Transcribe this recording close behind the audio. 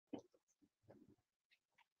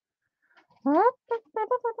Hello,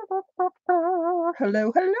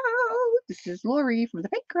 hello. This is Lori from the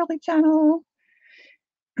Fake Girly channel.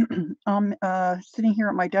 I'm sitting here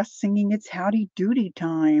at my desk singing It's Howdy Doody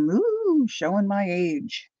time. Ooh, showing my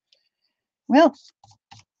age. Well,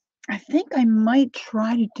 I think I might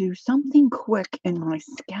try to do something quick in my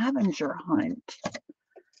scavenger hunt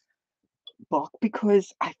book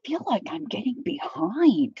because I feel like I'm getting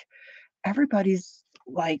behind. Everybody's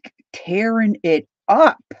like tearing it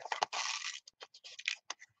up.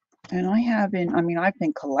 And I've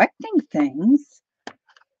been collecting things,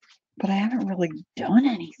 but I haven't really done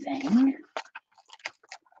anything.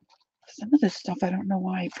 Some of this stuff, I don't know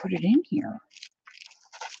why I put it in here.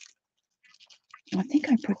 I think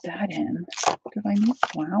I put that in. Did I need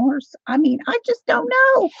flowers? I just don't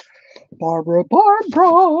know. Barbara, Barbara.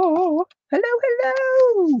 Hello,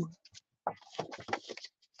 hello.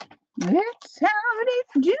 It's howdy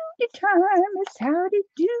doody time. It's howdy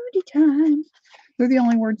doody time. They're the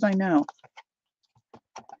only words I know.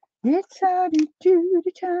 It's howdy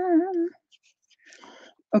doody time.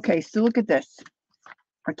 Okay, so look at this.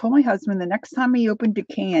 I told my husband the next time he opened a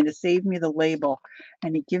can to save me the label,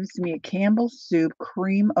 and he gives me a Campbell's soup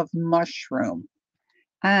cream of mushroom.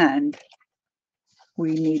 And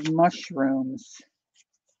we need mushrooms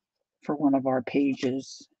for one of our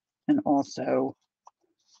pages and also,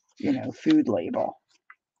 food label.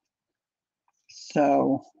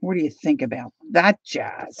 So, what do you think about that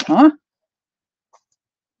jazz, huh?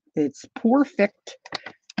 It's perfect.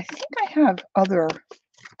 I think I have other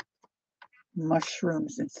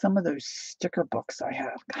mushrooms in some of those sticker books I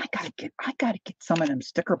have. I gotta get some of them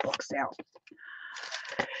sticker books out.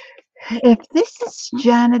 If this is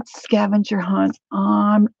Janet's scavenger hunt,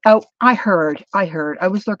 oh, I heard. I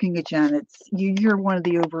was looking at Janet's. You're one of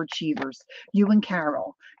the overachievers. You and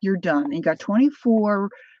Carol, you're done. You got 24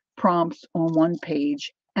 prompts on one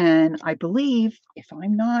page, and I believe, if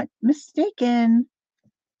I'm not mistaken,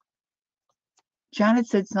 Janet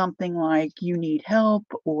said something like you need help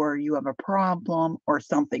or you have a problem or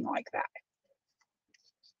something like that.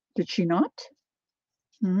 Did she not?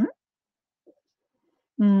 Hmm.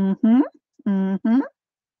 Mm-hmm. Mm-hmm.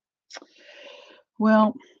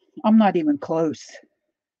 Well, I'm not even close.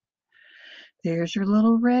 There's your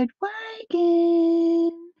little red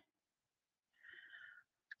wagon.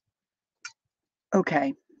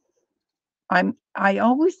 Okay. I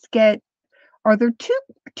always get, are there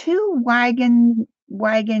two wagon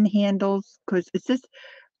handles? Because it's just,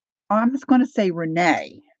 I'm just gonna say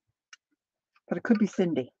Renee, but it could be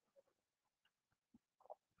Cindy.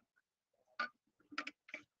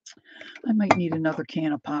 I might need another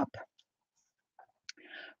can of pop.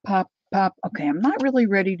 Pop, pop. Okay, I'm not really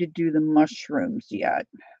ready to do the mushrooms yet,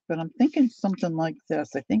 but I'm thinking something like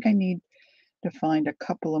this. I think I need to find a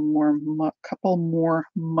couple more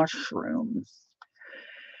mushrooms.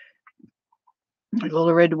 My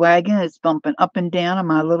little red wagon is bumping up and down on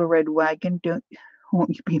my little red wagon.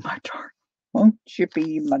 Won't you be my darling? Won't you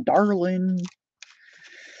be my darling?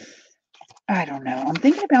 I don't know. I'm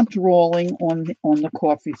thinking about drawing on the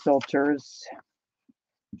coffee filters.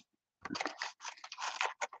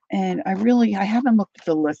 And I haven't looked at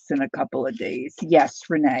the list in a couple of days. Yes,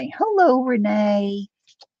 Renee. Hello, Renee.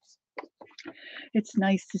 It's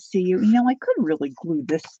nice to see you. I could really glue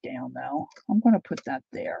this down though. I'm going to put that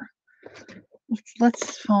there.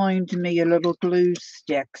 Let's find me a little glue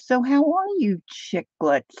stick. So how are you,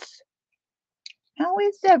 chicklets? How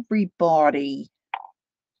is everybody?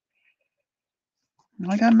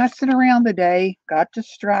 I got messing around today. Got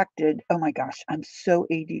distracted. Oh my gosh, I'm so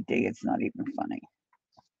ADD. It's not even funny.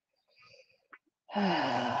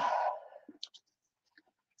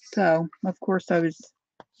 So, of course, I was,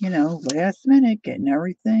 last minute getting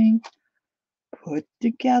everything put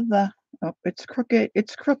together. Oh, it's crooked.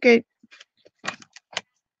 It's crooked.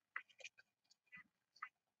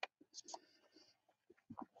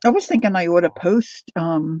 I was thinking I ought to post,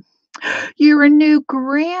 you're a new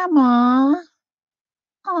grandma.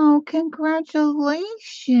 Oh,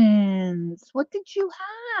 congratulations. What did you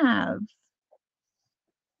have?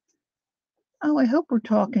 Oh, I hope we're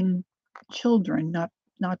talking children, not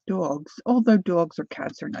dogs. Although dogs or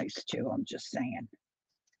cats are nice too, I'm just saying.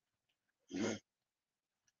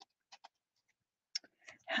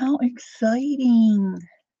 How exciting.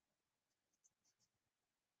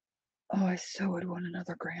 Oh, I so would want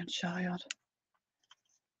another grandchild.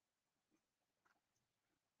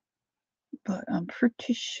 But I'm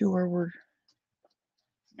pretty sure we're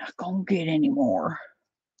not gonna get any more.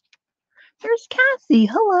 There's Cassie.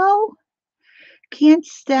 Hello. Can't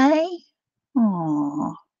stay?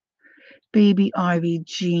 Aw. Baby Ivy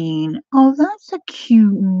Jean. Oh, that's a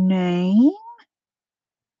cute name.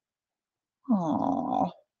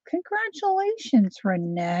 Oh, congratulations,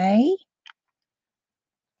 Renee.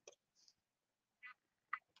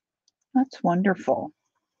 That's wonderful.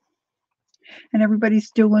 And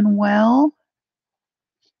everybody's doing well?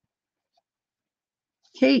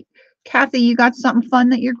 Kate, Kathy, you got something fun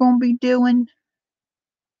that you're going to be doing?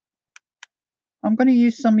 I'm going to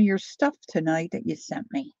use some of your stuff tonight that you sent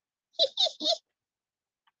me.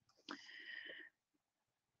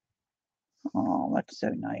 Oh, that's so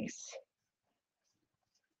nice.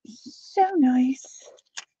 So nice.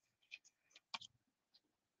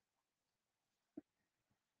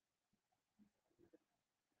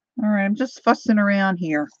 All right, I'm just fussing around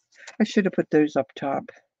here. I should have put those up top.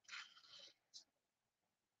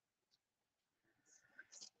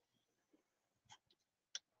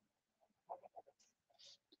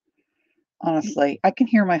 Honestly, I can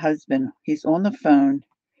hear my husband. He's on the phone.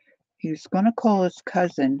 He's going to call his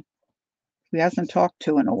cousin, who he hasn't talked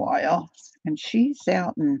to in a while. And she's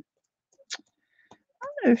out in, I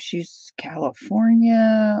don't know if she's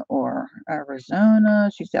California or Arizona.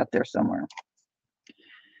 She's out there somewhere.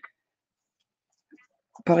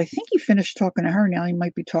 But I think he finished talking to her. Now he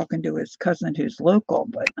might be talking to his cousin who's local.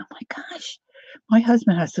 But oh my gosh, my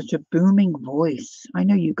husband has such a booming voice. I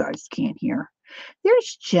know you guys can't hear.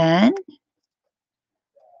 There's Jen.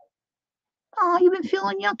 Oh, you've been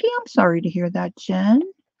feeling yucky? I'm sorry to hear that, Jen.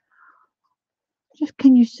 Just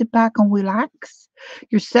can you sit back and relax?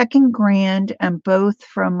 Your second grand and both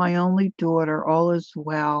from my only daughter. All is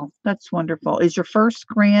well. That's wonderful. Is your first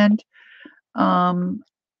grand um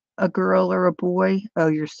a girl or a boy? Oh,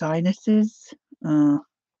 your sinuses? Uh,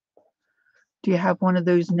 do you have one of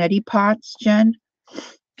those neti pots, Jen?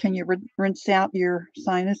 Can you rinse out your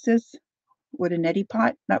sinuses with a neti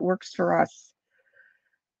pot? That works for us.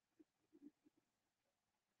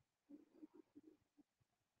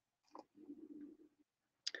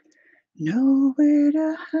 Nowhere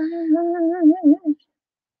to hide.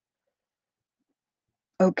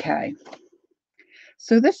 Okay,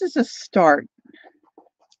 so this is a start.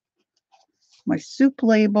 My soup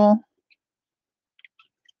label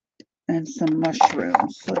and some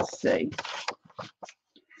mushrooms. Let's see.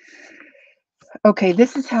 Okay,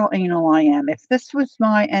 this is how anal I am. If this was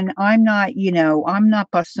my, and I'm not, I'm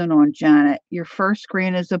not busting on Janet. Your first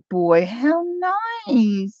grand is a boy. How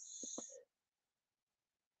nice.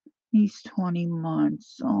 He's 20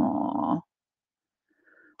 months. Aw.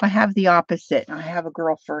 I have the opposite. I have a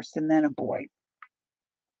girl first and then a boy.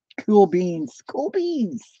 Cool beans. Cool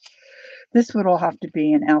beans. This would all have to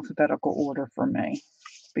be in alphabetical order for me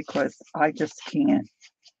because I just can't.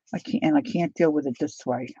 I can't deal with it this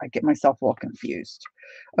way. I get myself all confused.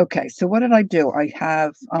 Okay, so what did I do? I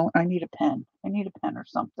need a pen. I need a pen or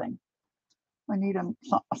something. I need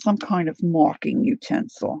some kind of marking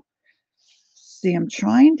utensil. See,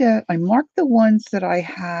 I mark the ones that I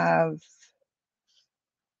have.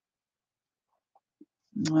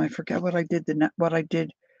 I forget what I did,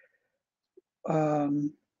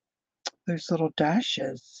 um, those little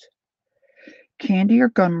dashes. Candy or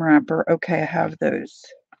gum wrapper. Okay, I have those.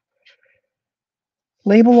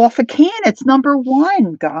 Label off a can. It's number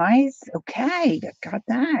 1, guys. Okay, got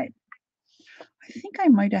that. I think I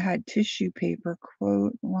might have had tissue paper,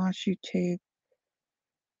 quote, washi tape,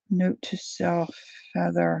 note to self,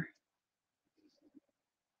 feather,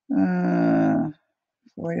 foil.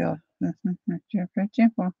 I'm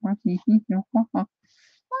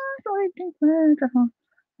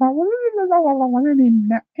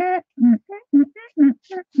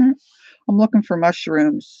looking for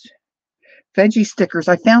mushrooms. Veggie stickers.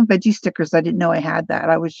 I found veggie stickers. I didn't know I had that.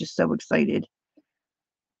 I was just so excited.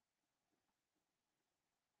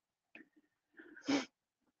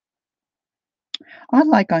 I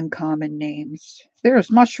like uncommon names.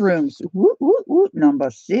 There's mushrooms. Woot, woot, woot. Number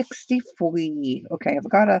 64. Okay, I've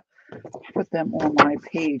got to put them on my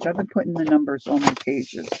page. I've been putting the numbers on my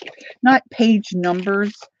pages. Not page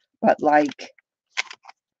numbers, but like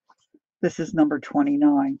this is number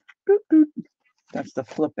 29. Boop, boop. That's the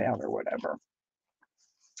flip out or whatever.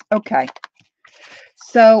 Okay.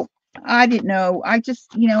 So I didn't know. I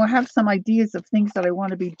just, I have some ideas of things that I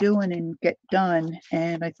want to be doing and get done.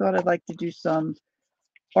 And I thought I'd like to do some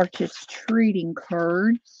artist trading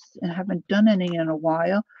cards. I haven't done any in a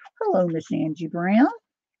while. Hello, Miss Angie Brown.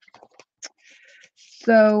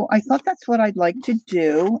 So I thought that's what I'd like to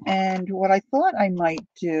do. And what I thought I might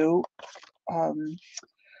do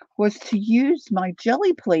was to use my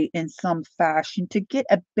jelly plate in some fashion to get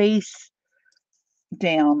a base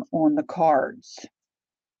down on the cards.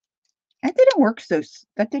 That didn't work so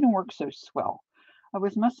swell. I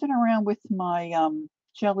was messing around with my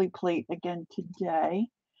jelly plate again today.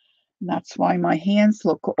 And that's why my hands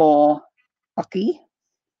look all Bucky.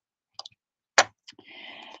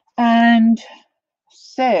 And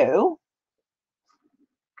so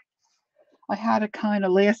I had a kind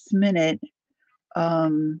of last minute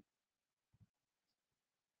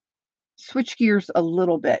switch gears a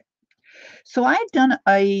little bit. So I had done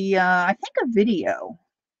I think a video.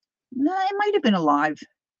 No, it might have been a live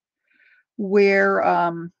where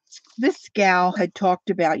this gal had talked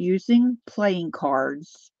about using playing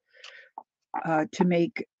cards to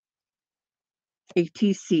make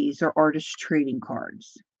ATCs or artist trading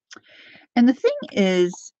cards. And the thing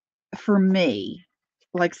is, for me,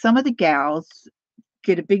 like some of the gals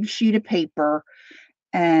get a big sheet of paper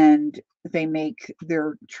and they make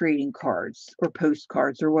their trading cards or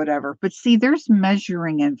postcards or whatever. But see, there's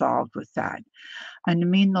measuring involved with that. And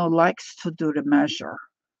Amino likes to do the measure.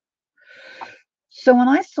 So when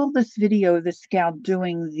I saw this video of this gal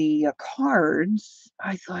doing the cards,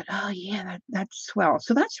 I thought, oh yeah, that's swell.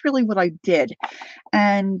 So that's really what I did.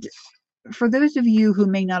 And for those of you who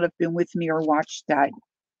may not have been with me or watched that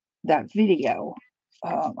video,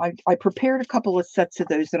 I prepared a couple of sets of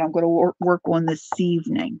those that I'm going to work on this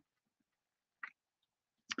evening.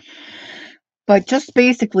 But just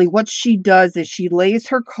basically what she does is she lays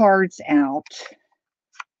her cards out,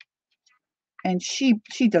 and she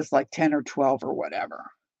does like 10 or 12 or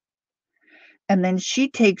whatever. And then she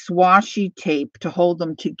takes washi tape to hold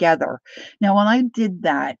them together. Now, when I did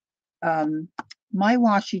that, my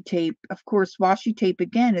washi tape, of course, washi tape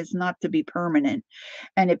again is not to be permanent.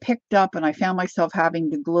 And it picked up and I found myself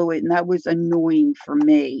having to glue it, and that was annoying for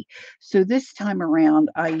me. So this time around,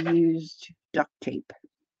 I used duct tape.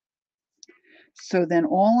 So then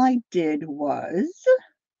all I did was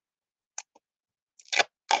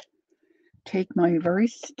take my very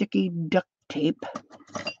sticky duct tape,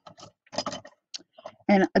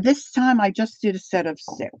 and this time I just did a set of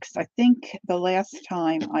 6. I think the last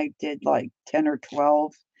time I did like 10 or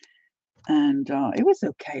 12, and it was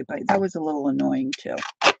okay, but that was a little annoying too.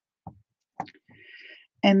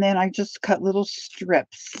 And then I just cut little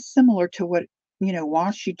strips similar to what,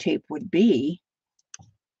 washi tape would be.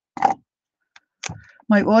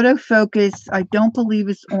 My autofocus, I don't believe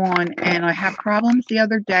is on, and I had problems the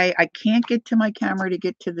other day. I can't get to my camera to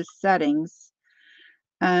get to the settings.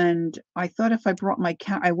 And I thought if I brought my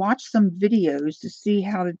I watched some videos to see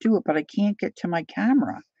how to do it, but I can't get to my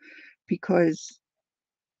camera because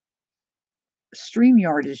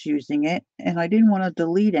StreamYard is using it, and I didn't want to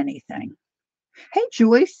delete anything. Hey,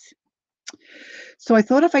 Joyce. So I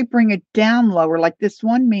thought if I bring it down lower, like this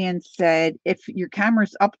one man said, if your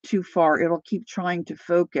camera's up too far, it'll keep trying to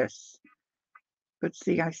focus. But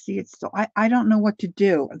see, I see it still. I don't know what to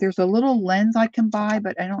do. There's a little lens I can buy,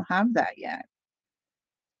 but I don't have that yet.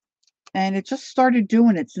 And it just started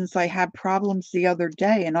doing it since I had problems the other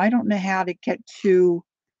day, and I don't know how to get to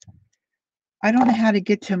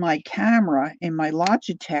my camera in my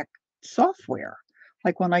Logitech software.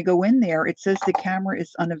 Like when I go in there, it says the camera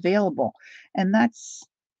is unavailable. And that's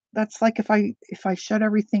like if I shut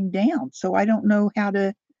everything down. So I don't know how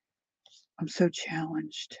to. I'm so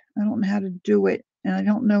challenged. I don't know how to do it, and I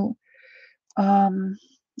don't know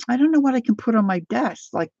what I can put on my desk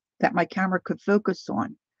like that my camera could focus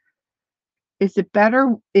on. Is it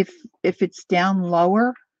better if it's down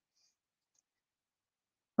lower?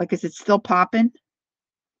 Like, is it still popping?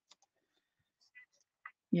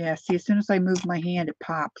 Yeah, see, as soon as I move my hand, it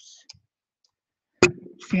pops.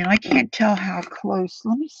 See, and I can't tell how close.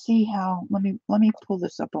 Let me see how, let me pull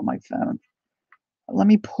this up on my phone. Let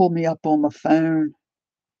me pull me up on my phone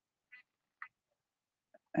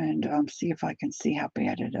and see if I can see how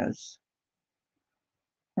bad it is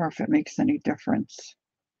or if it makes any difference.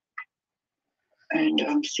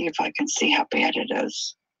 And see if I can see how bad it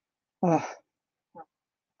is. Oh,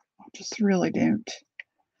 I just really don't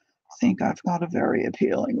think I've got a very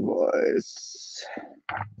appealing voice.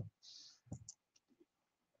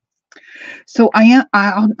 So I'm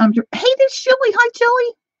hey, there's Chili. Hi,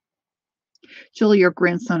 Chili. Chili, your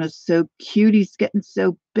grandson is so cute. He's getting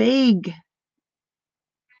so big.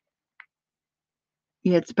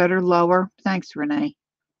 Yeah, it's better lower. Thanks, Renee.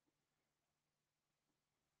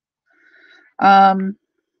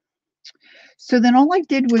 So then all I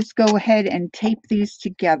did was go ahead and tape these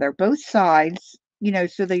together, both sides,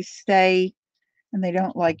 so they stay and they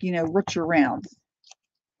don't rooch around.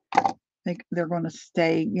 They're going to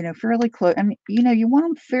stay, fairly close. I mean, you want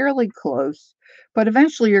them fairly close, but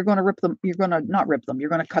eventually you're going to rip them. You're going to not rip them.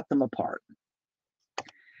 You're going to cut them apart.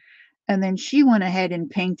 And then she went ahead and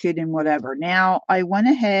painted and whatever. Now, I went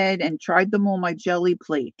ahead and tried them on my jelly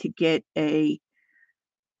plate to get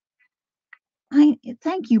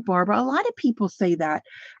thank you, Barbara. A lot of people say that,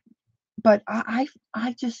 but I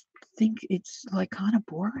just think it's like kind of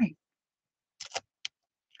boring.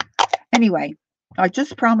 Anyway, I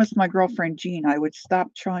just promised my girlfriend Jean I would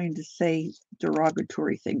stop trying to say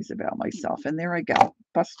derogatory things about myself. And there I go,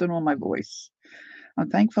 busting on my voice. I'm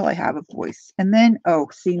thankful I have a voice. And then, oh,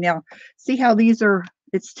 see now, see how these are,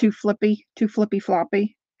 it's too flippy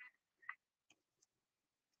floppy.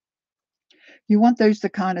 You want those to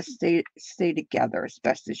kind of stay together as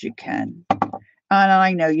best as you can. And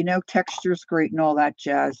I know, texture's great and all that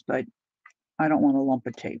jazz, but I don't want a lump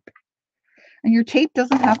of tape. And your tape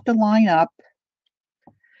doesn't have to line up.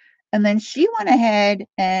 And then she went ahead,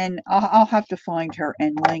 and I'll have to find her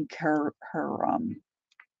and link her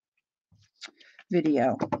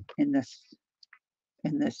video in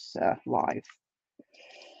this live.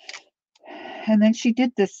 And then she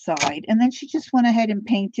did this side, and then she just went ahead and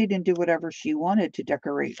painted and did whatever she wanted to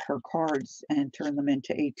decorate her cards and turn them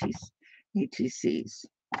into ATCs.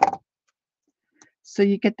 So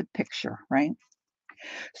you get the picture, right?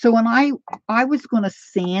 So when I was going to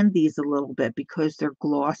sand these a little bit because they're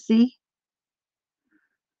glossy.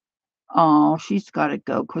 Oh, she's got to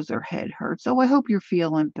go because her head hurts. Oh, I hope you're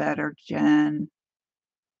feeling better, Jen.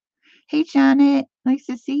 Hey, Janet. Nice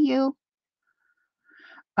to see you.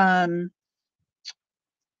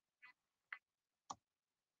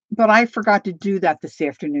 But I forgot to do that this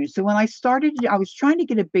afternoon. So when I started, I was trying to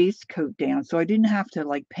get a base coat down so I didn't have to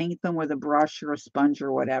like paint them with a brush or a sponge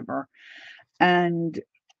or whatever. And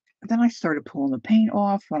then I started pulling the paint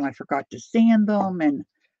off when I forgot to sand them, and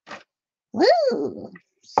woo.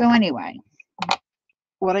 So anyway,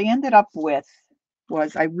 what I ended up with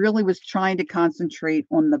was I really was trying to concentrate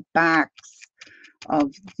on the backs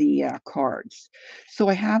of the cards. So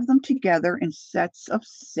I have them together in sets of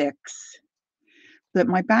 6. That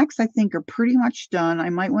my backs, I think, are pretty much done. I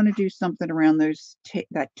might want to do something around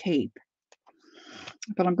that tape.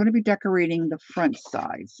 But I'm going to be decorating the front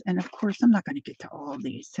sides. And of course, I'm not going to get to all of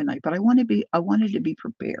these tonight, but I wanted to be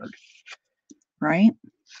prepared. Right?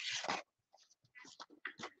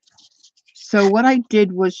 So what I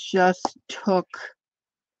did was just took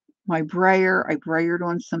my brayer, I brayered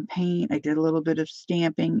on some paint, I did a little bit of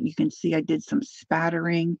stamping. You can see I did some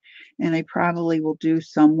spattering, and I probably will do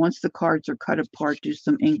some, once the cards are cut apart, do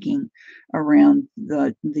some inking around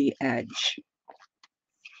the edge.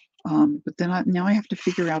 But then now I have to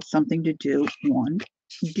figure out something to do on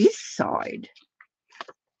this side.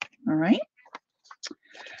 All right.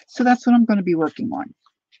 So that's what I'm going to be working on.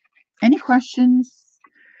 Any questions?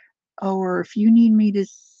 Or if you need me to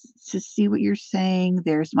see what you're saying,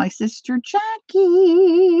 there's my sister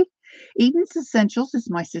Jackie. Eden's Essentials is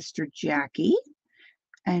my sister Jackie,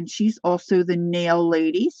 and she's also the nail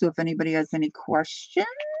lady. So if anybody has any questions,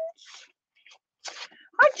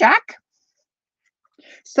 hi Jack.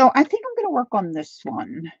 So I think I'm going to work on this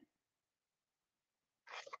one,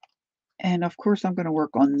 and of course I'm going to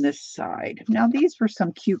work on this side. Now these were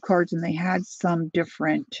some cute cards, and they had some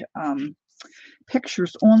different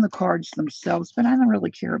pictures on the cards themselves, but I don't really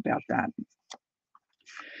care about that.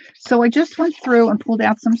 So I just went through and pulled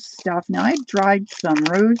out some stuff. Now I dried some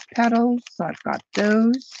rose petals, so I've got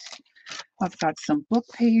those. I've got some book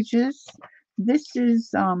pages. This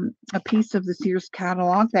is a piece of the Sears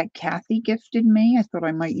catalog that Kathy gifted me. I thought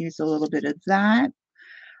I might use a little bit of that.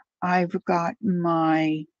 I've got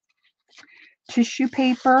my tissue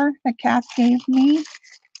paper that Kath gave me.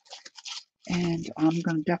 And I'm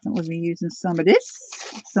going to definitely be using some of this,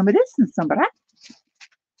 and some of that.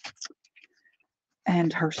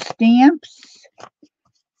 And her stamps.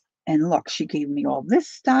 And look, she gave me all this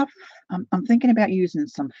stuff. I'm thinking about using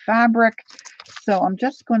some fabric. So I'm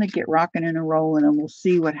just going to get rocking and rolling, and we'll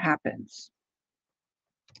see what happens.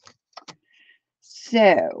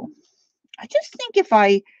 So I just think if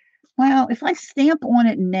I stamp on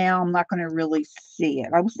it now, I'm not going to really see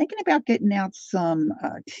it. I was thinking about getting out some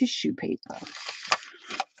tissue paper,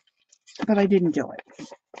 but I didn't do it.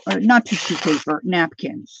 Not tissue paper,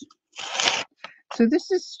 napkins. So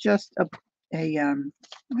this is just I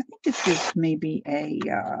think this is maybe it's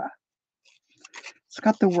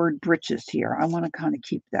got the word britches here. I want to kind of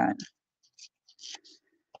keep that.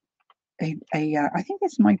 I think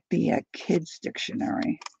this might be a kid's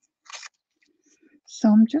dictionary. So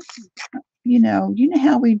I'm just, you know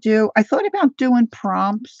how we do. I thought about doing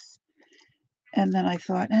prompts, and then I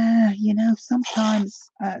thought, sometimes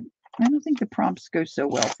I don't think the prompts go so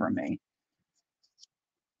well for me.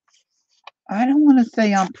 I don't want to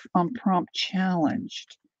say I'm prompt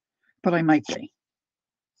challenged, but I might be.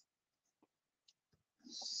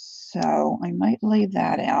 So I might lay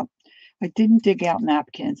that out. I didn't dig out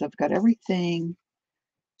napkins. I've got everything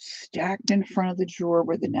stacked in front of the drawer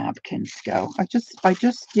where the napkins go. I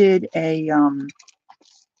just did a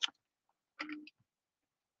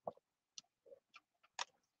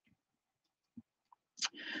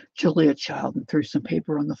Julia Child and threw some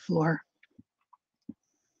paper on the floor.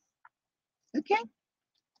 Okay.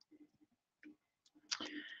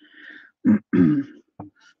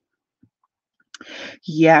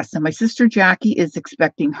 Yes, and my sister Jackie is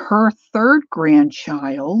expecting her third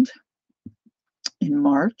grandchild in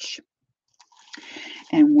March,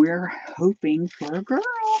 and we're hoping for a girl.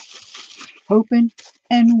 Hoping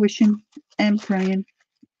and wishing and praying.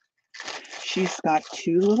 She's got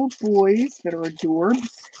 2 little boys that are adorbs.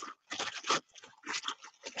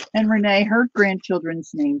 And Renee, her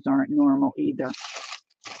grandchildren's names aren't normal either.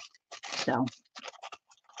 So,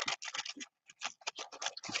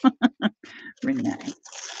 Renee.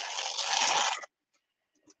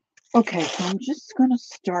 Okay, so I'm just going to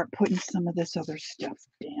start putting some of this other stuff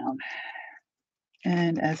down.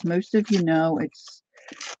 And as most of you know,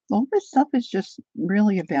 all this stuff is just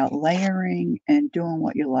really about layering and doing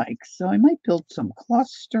what you like. So I might build some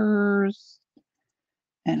clusters,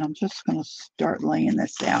 and I'm just going to start laying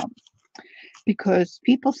this out. Because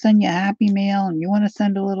people send you a happy mail and you want to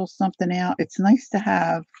send a little something out, it's nice to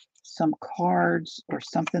have some cards or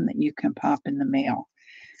something that you can pop in the mail.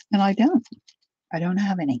 And I don't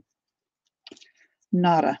have any.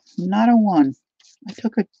 Nada. Not a one. I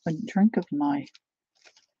took a drink of my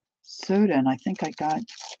soda and I think I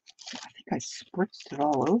spritzed it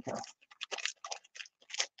all over.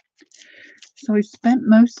 So I spent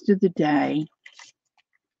most of the day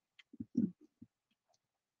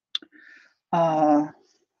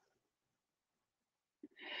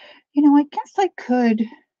I guess I could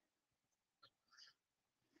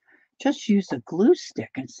just use a glue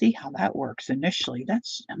stick and see how that works initially.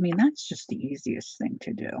 That's just the easiest thing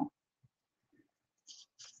to do.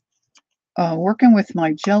 Working with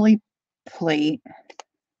my jelly plate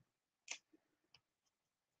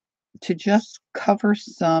to just cover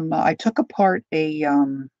some, I took apart a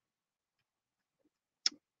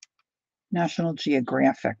National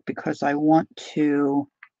Geographic because I want to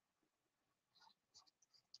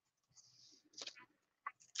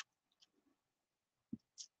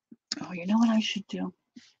oh, you know what I should do?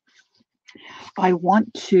 I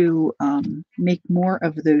want to make more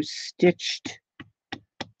of those stitched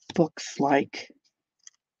books like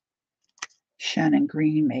Shannon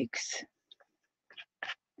Green makes.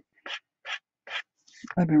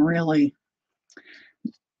 I've been really,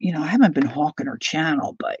 I haven't been hawking her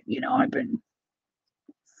channel, but I've been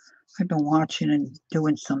watching and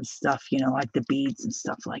doing some stuff, like the beads and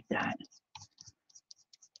stuff like that.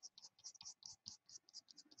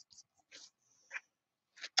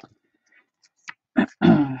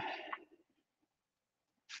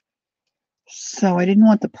 So I didn't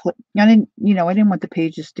want I didn't want the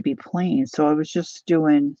pages to be plain, so I was just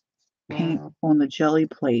doing paint on the jelly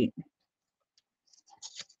plate.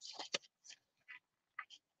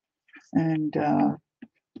 And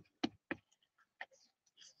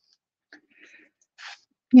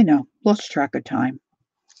lost track of time,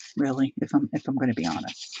 really, if I'm going to be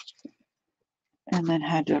honest. And then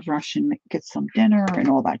had to rush and get some dinner and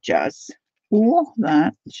all that jazz. All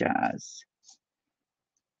that jazz.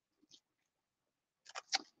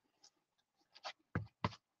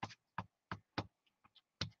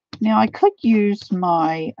 Now I could use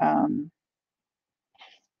my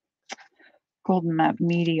Golden Map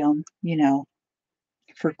Medium,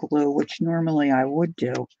 for glue, which normally I would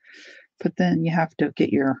do. But then you have to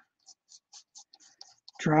get your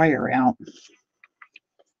dryer out.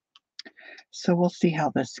 So we'll see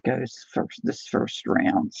how this goes this first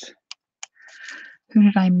round. Who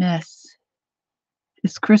did I miss?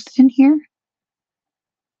 Is Kristen here?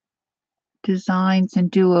 Designs and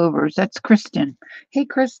do-overs. That's Kristen. Hey,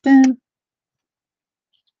 Kristen.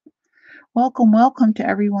 Welcome to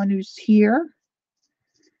everyone who's here.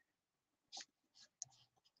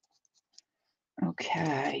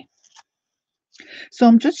 Okay. So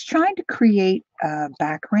I'm just trying to create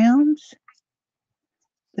backgrounds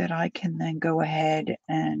that I can then go ahead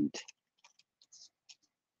and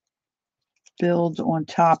build on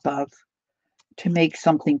top of to make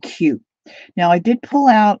something cute. Now I did pull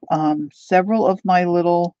out several of my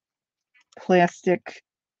little plastic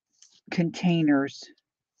containers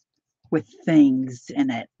with things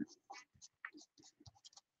in it.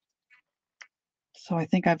 So I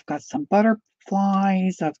think I've got some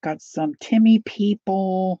butterflies, I've got some Timmy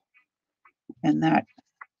people, and that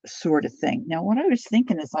sort of thing. Now what I was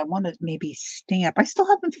thinking is I want to maybe stamp. I still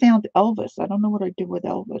haven't found Elvis. I don't know what I did with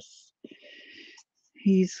Elvis.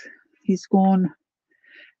 He's gone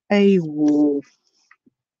AWOL.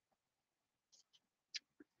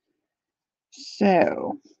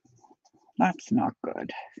 So that's not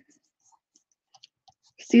good.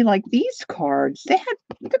 See, like these cards, they had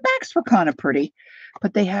the backs were kind of pretty,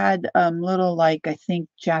 but they had little, like, I think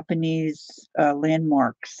Japanese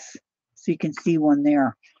landmarks. So you can see one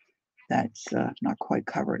there that's not quite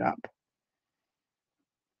covered up.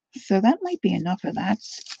 So that might be enough of that.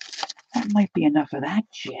 That might be enough of that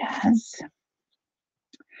jazz.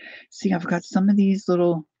 See, I've got some of these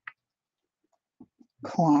little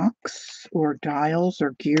clocks or dials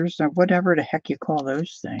or gears or whatever the heck you call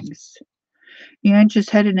those things. And just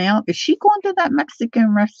heading out. Is she going to that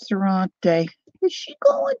Mexican restaurant day? Is she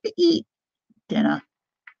going to eat dinner?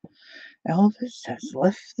 Elvis has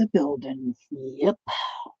left the building. Yep.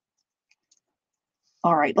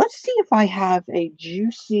 All right, let's see if I have a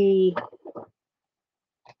juicy,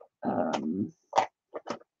 I don't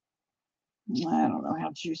know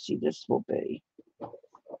how juicy this will be.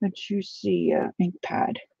 A juicy ink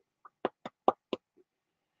pad.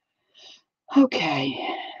 Okay.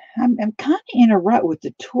 I'm kind of in a rut with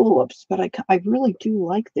the tulips, but I really do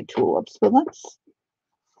like the tulips. But let's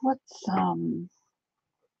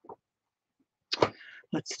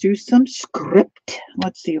do some script.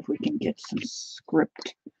 Let's see if we can get some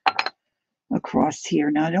script across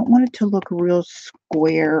here. Now I don't want it to look real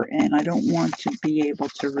square, and I don't want to be able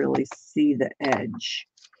to really see the edge.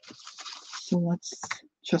 So let's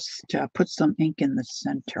just put some ink in the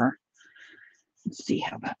center and see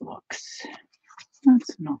how that looks.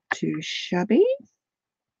 That's not too shabby.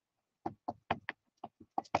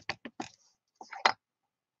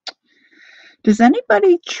 Does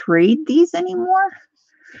anybody trade these anymore?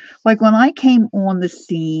 Like when I came on the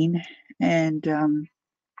scene and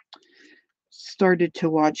started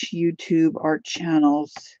to watch YouTube art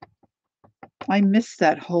channels, I missed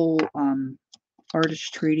that whole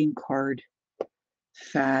artist trading card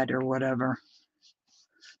fad or whatever.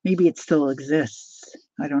 Maybe it still exists.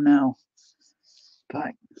 I don't know.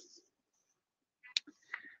 But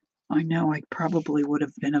I know I probably would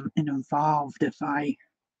have been involved if I,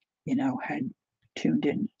 had tuned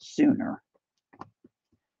in sooner.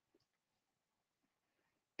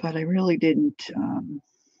 But I really didn't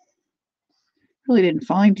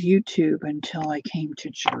find YouTube until I came to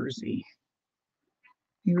Jersey.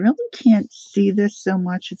 You really can't see this so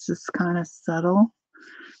much. It's just kind of subtle,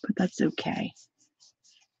 but that's okay.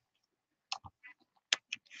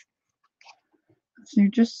 So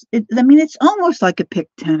it's almost like a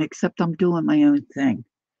Pic-10, except I'm doing my own thing.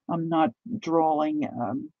 I'm not drawing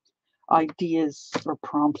ideas or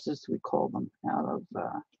prompts, as we call them, out of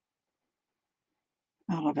a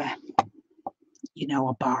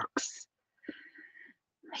box.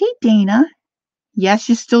 Hey, Dana. Yes,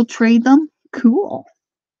 you still trade them? Cool.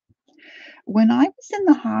 When I was in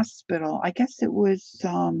the hospital, I guess it was,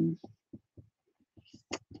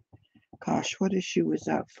 gosh, what issue was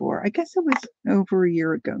that for? I guess it was over a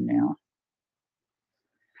year ago now.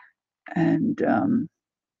 And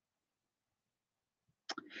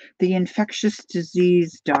the infectious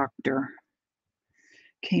disease doctor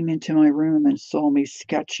came into my room and saw me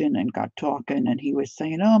sketching and got talking, and he was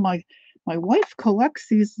saying, "Oh, my wife collects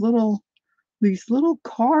these little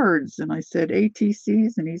cards." And I said,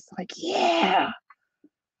 "ATCs?" And he's like, "Yeah."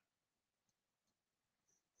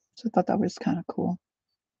 So I thought that was kind of cool.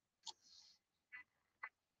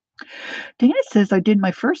 Dana says I did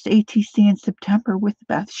my first ATC in September with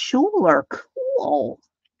Beth Schuler. Cool.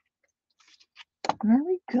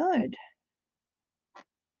 Very good.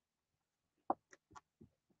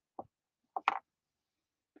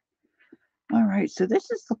 All right, so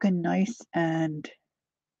this is looking nice and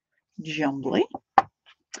jumbly.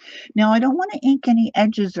 Now I don't want to ink any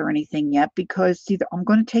edges or anything yet because I'm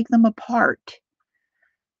going to take them apart.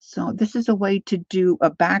 So this is a way to do a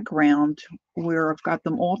background where I've got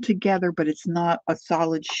them all together, but it's not a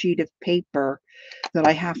solid sheet of paper that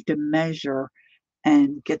I have to measure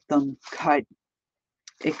and get them cut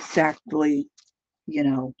exactly,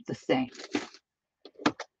 the same.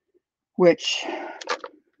 Which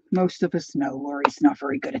most of us know Lori's not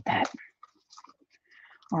very good at that.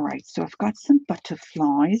 All right, so I've got some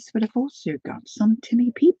butterflies, but I've also got some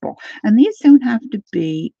Timmy people. And these don't have to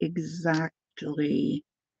be exactly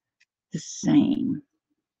the same.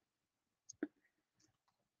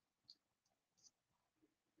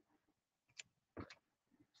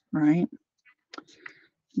 Right?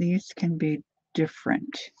 These can be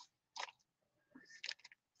different.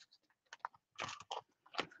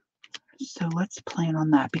 So let's plan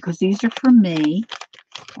on that because these are for me.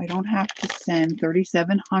 I don't have to send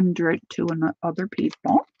 3,700 to other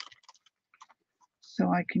people. So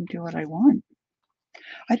I can do what I want.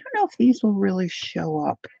 I don't know if these will really show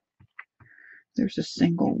up. There's a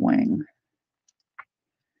single wing.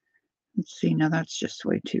 Let's see, now that's just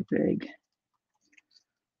way too big.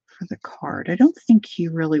 for the card. I don't think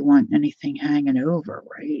you really want anything hanging over,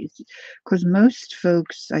 right? Because most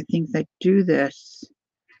folks, I think, that do this,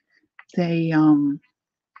 they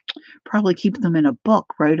probably keep them in a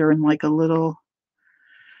book, right? Or in like a little.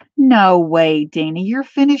 No way, Dana. You're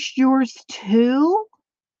finished yours too?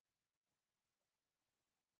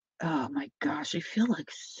 Oh my gosh, I feel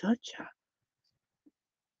like such a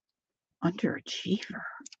underachiever.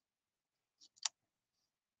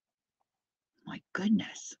 My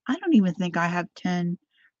goodness. I don't even think I have 10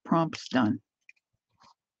 prompts done.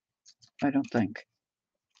 I don't think.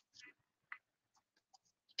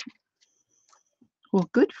 Well,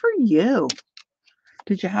 good for you.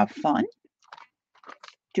 Did you have fun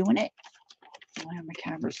doing it? Oh, my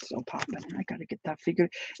camera's still popping. I got to get that figured.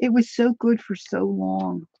 It was so good for so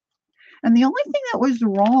long. And the only thing that was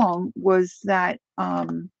wrong was that my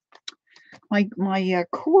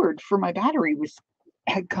cord for my battery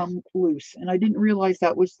had come loose, and I didn't realize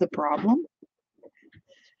that was the problem.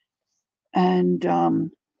 And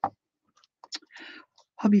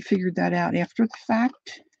hubby figured that out after the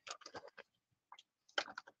fact.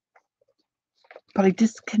 But I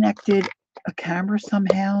disconnected a camera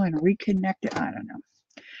somehow and reconnected. I don't know.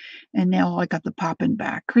 And now I got the popping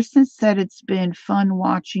back. Kristen said it's been fun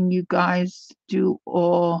watching you guys do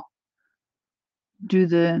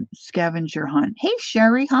the scavenger hunt. Hey,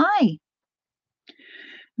 Sherry. Hi.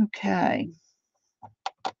 Okay.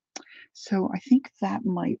 So I think that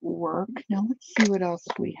might work. Now let's see what else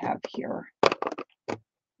we have here. I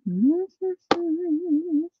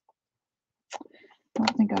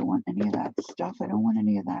don't think I want any of that stuff. I don't want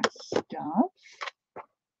any of that stuff.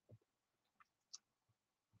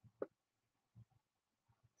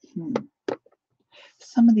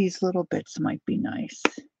 Some of these little bits might be nice.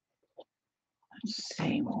 Let's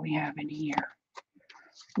see what we have in here.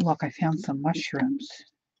 Look, I found some mushrooms.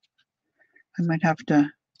 I might have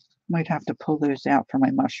to pull those out for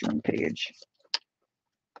my mushroom page.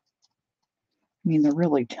 I mean, they're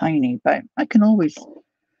really tiny, but I can always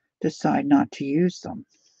decide not to use them.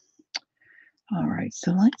 All right,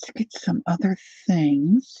 so let's get some other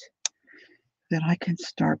things that I can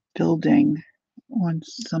start building on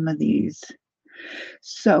some of these.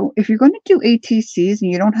 So if you're going to do ATCs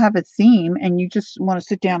and you don't have a theme and you just want to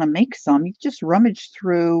sit down and make some, you just rummage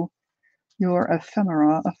through your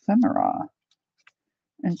ephemera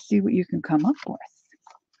and see what you can come up with.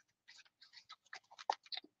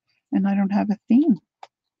 And I don't have a theme.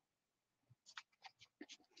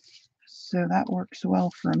 So that works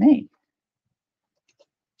well for me.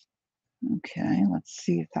 Okay, let's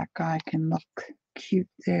see if that guy can look cute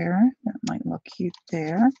there. That might look cute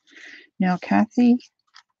there. Now, Kathy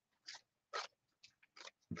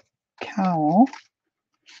Cowell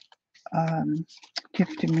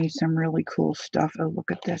gifted me some really cool stuff. Oh,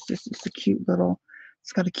 look at this. This is a cute little,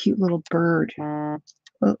 it's got a cute little bird.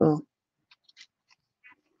 Uh-oh.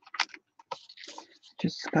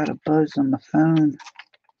 Just got a buzz on the phone.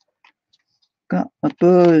 Got a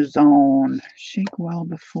buzz on. Shake well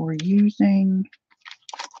before using.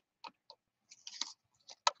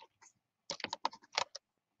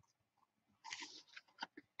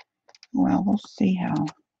 Well, we'll see how.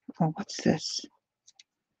 Oh, what's this?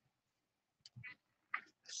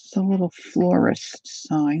 This is a little florist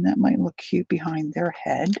sign. That might look cute behind their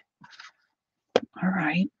head. All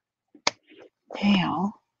right.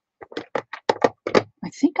 Now, I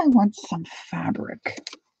think I want some fabric.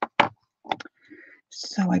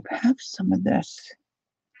 So I have some of this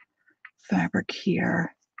fabric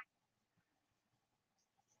here.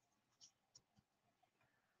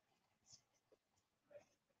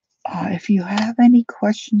 If you have any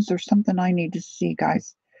questions or something I need to see,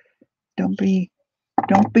 guys, don't be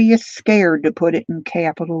scared to put it in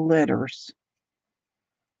capital letters.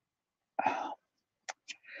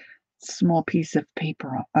 Small piece of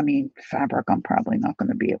paper, fabric, I'm probably not going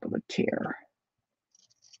to be able to tear.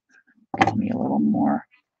 Give me a little more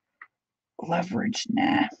leverage.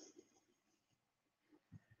 Nah,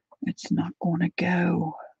 it's not going to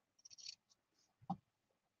go.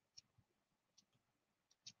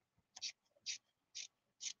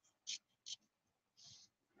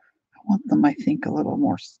 I want them, I think, a little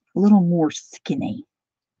more skinny. A little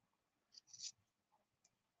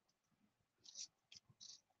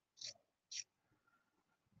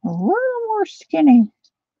more skinny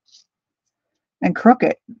and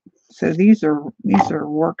crooked. So these are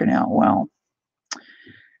working out well.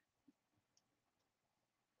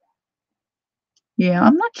 Yeah,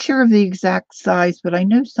 I'm not sure of the exact size, but I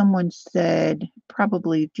know someone said,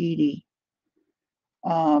 probably Dee Dee,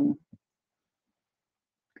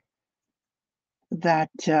 that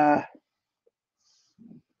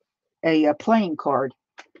a playing card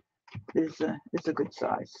is a good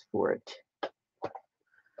size for it.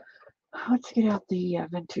 Let's get out the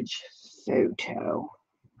vintage photo.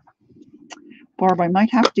 Barb, I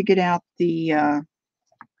might have to get out the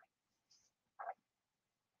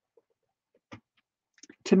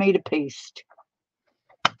tomato paste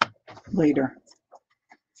later.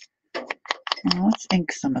 Now let's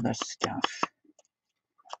ink some of this stuff.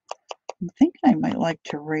 I'm thinking I might like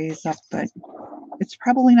to raise up, but it's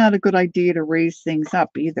probably not a good idea to raise things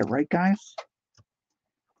up either, right, guys?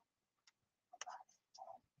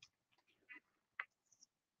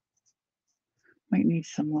 Might need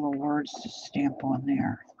some little words to stamp on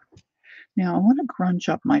there. Now I want to grunge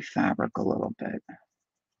up my fabric a little bit.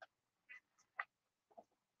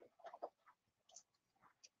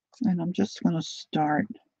 And I'm just going to start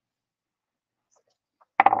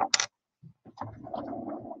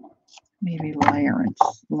maybe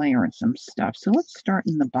layering some stuff. So let's start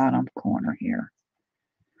in the bottom corner here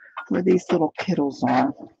where these little kittles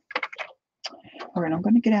are. All right, I'm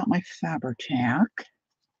going to get out my Fabri-Tac.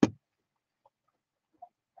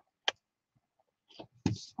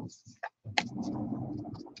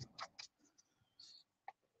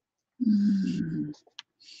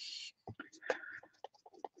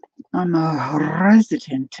 I'm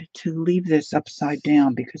hesitant to leave this upside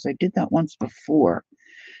down because I did that once before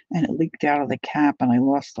and it leaked out of the cap and I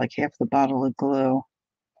lost like half the bottle of glue.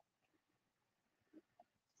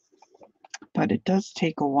 But it does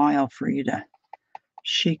take a while for you to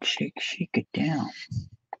shake it down.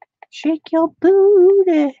 Shake your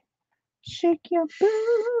booty. Shake your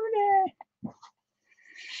booty.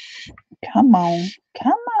 Come on.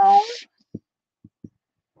 Come on.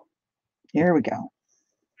 There we go.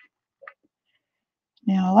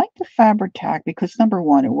 Now, I like the Fabri-Tac because, number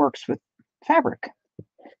one, it works with fabric,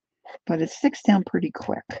 but it sticks down pretty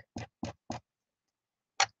quick.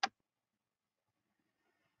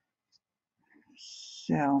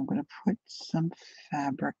 So I'm going to put some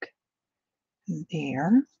fabric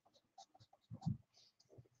there.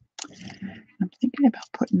 I'm thinking about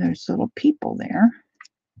putting those little people there.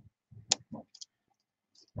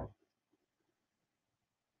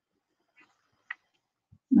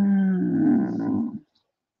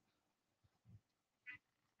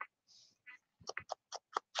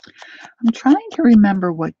 I'm trying to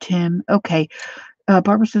remember what Tim. Okay,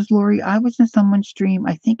 Barbara says, Lori, I was in someone's stream.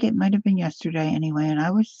 I think it might have been yesterday anyway, and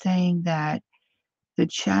I was saying that the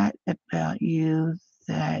chat about you,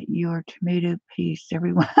 that your tomato paste,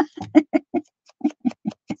 everyone.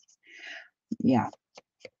 Yeah.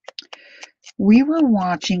 We were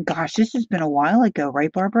watching, gosh, this has been a while ago,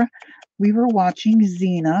 right, Barbara? We were watching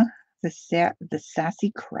Xena, the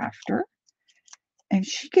sassy crafter, and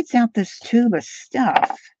she gets out this tube of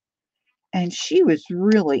stuff, and she was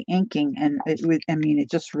really inking, and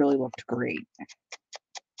it just really looked great.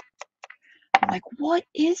 I'm like, what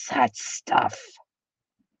is that stuff?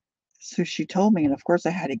 So she told me, and of course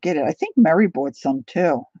I had to get it. I think Mary bought some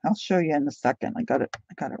too. I'll show you in a second. I got it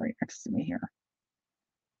right next to me here.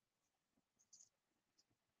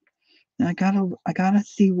 And I gotta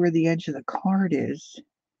see where the edge of the card is.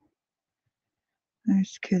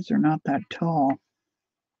 Those kids are not that tall.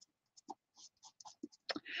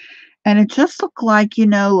 And it just looked like,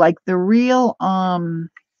 like the real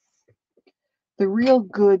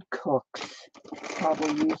good cooks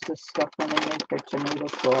probably use this stuff when they make their tomato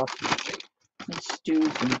sauce and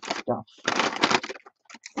stews and stuff.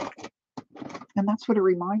 And that's what it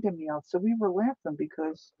reminded me of. So we were laughing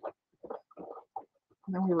because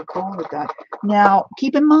then we were calling it that. Now,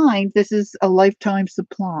 keep in mind, this is a lifetime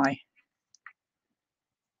supply.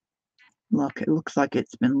 Look, it looks like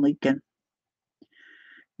it's been leaking.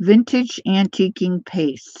 Vintage antiquing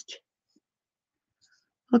paste.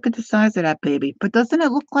 Look at the size of that baby. But doesn't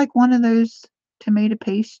it look like one of those tomato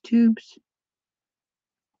paste tubes?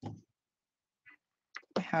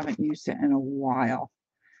 I haven't used it in a while,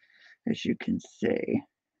 as you can see.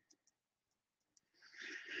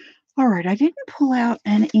 All right, I didn't pull out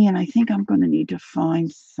any, and I think I'm going to need to find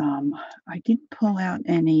some. I didn't pull out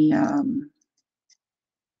any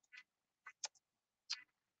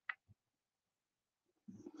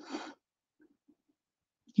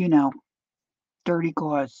dirty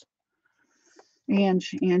gauze.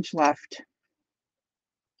 Ange left.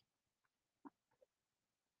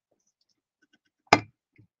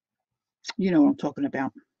 You know what I'm talking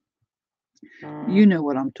about. You know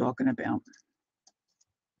what I'm talking about.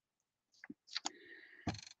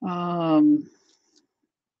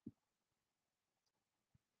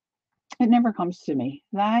 It never comes to me.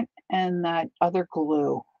 That and that other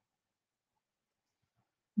glue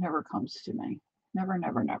never comes to me. Never,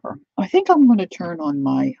 never, never. I think I'm going to turn on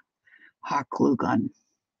my hot glue gun.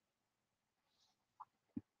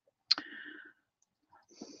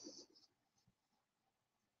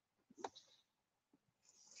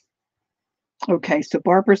 Okay, so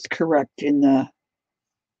Barbara's correct in the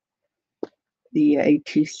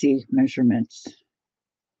ATC measurements.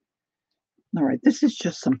 All right, this is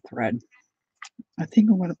just some thread. I think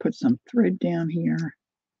I want to put some thread down here.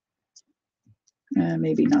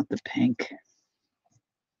 Maybe not the pink.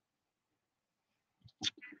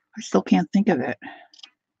 I still can't think of it.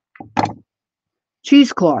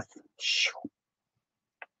 Cheesecloth.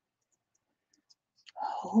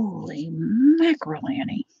 Holy mackerel,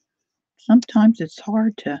 Annie. Sometimes it's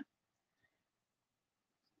hard to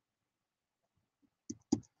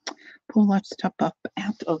pull that stuff up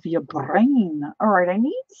out of your brain. All right, I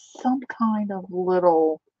need some kind of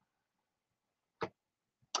little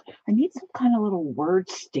word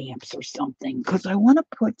stamps or something because I want to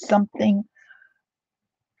put something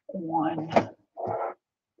on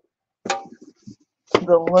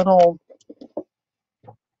the little,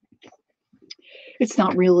 it's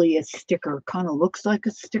not really a sticker, kind of looks like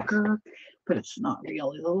a sticker, but it's not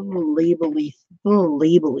really, the little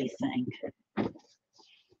labely thing.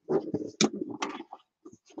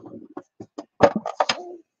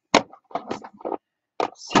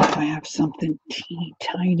 See if I have something teeny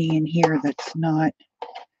tiny in here that's not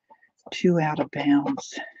too out of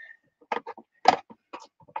bounds.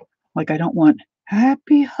 Like I don't want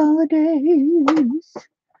happy holidays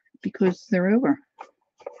because they're over.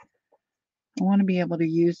 I want to be able to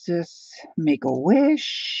use this, make a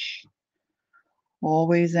wish,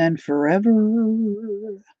 always and forever,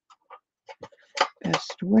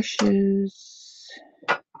 best wishes.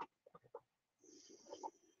 I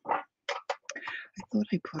thought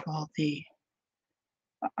I put all the,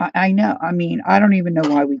 I know, I mean, I don't even know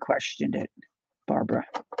why we questioned it, Barbara.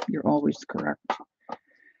 You're always correct.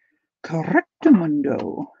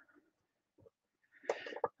 Correctamundo.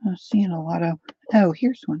 I'm seeing a lot of, oh,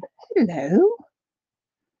 here's one. Hello.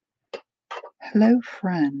 Hello,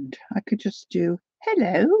 friend. I could just do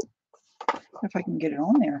hello, if I can get it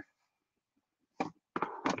on there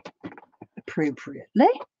appropriately.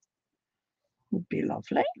 Would be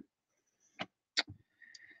lovely.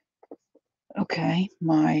 Okay,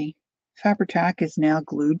 my Fabri-Tac is now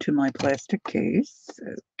glued to my plastic case.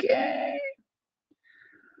 Okay.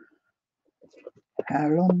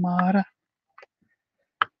 Hello, Mara.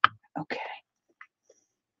 Okay.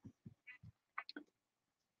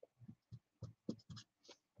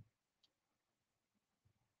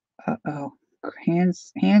 Uh-oh.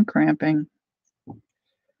 Hand cramping.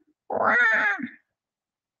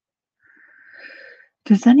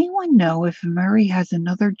 Does anyone know if Murray has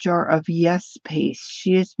another jar of Yes paste?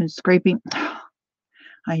 She has been scraping.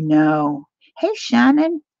 I know. Hey,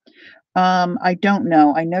 Shannon. I don't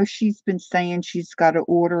know. I know she's been saying she's got to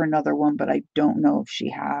order another one, but I don't know if she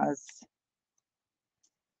has.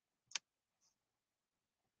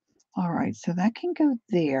 All right, so that can go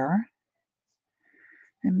there.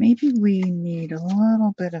 And maybe we need a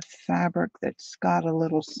little bit of fabric that's got a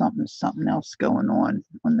little something else going on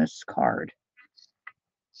this card.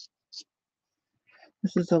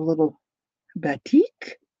 This is a little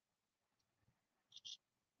batik.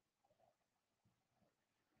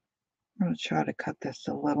 I'm going to try to cut this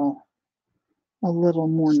a little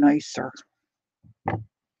more nicer.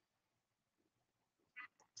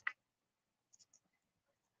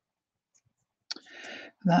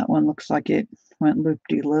 That one looks like it went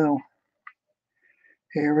loop-de-loo.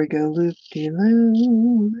 Here we go,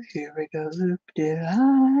 loop-de-loo. Here we go,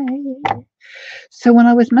 loop-de-lie. So when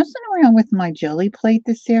I was messing around with my jelly plate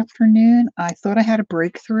this afternoon, I thought I had a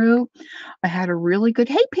breakthrough. I had a really good,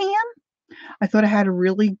 hey Pam, I thought I had a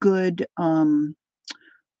really good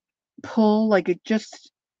pull, like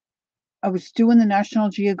I was doing the National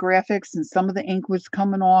Geographics and some of the ink was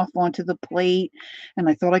coming off onto the plate and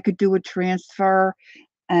I thought I could do a transfer.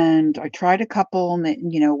 And I tried a couple and it,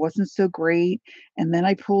 wasn't so great. And then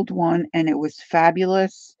I pulled one and it was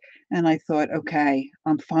fabulous. And I thought, okay,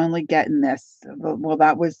 I'm finally getting this. Well,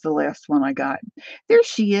 that was the last one I got. There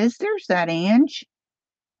she is. There's that Ange.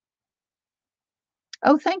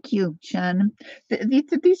 Oh, thank you, Jen.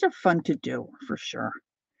 These are fun to do for sure.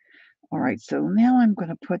 All right, so now I'm going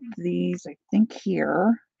to put these, I think,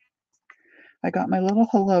 here. I got my little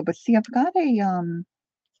hello, but see, I've got a, I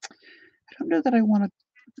don't know that I want to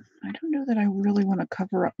I don't know that I really want to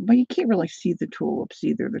cover up, but you can't really see the tulips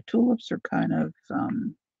either. The tulips are kind of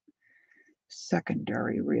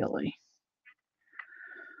secondary, really.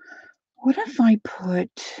 What if I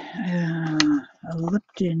put a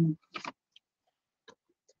Lipton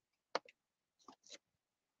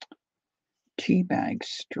tea bag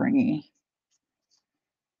stringy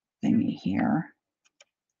thingy here?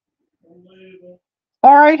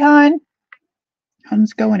 All right, hon.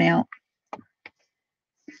 Hon's going out.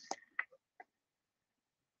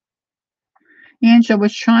 And I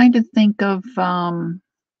was trying to think of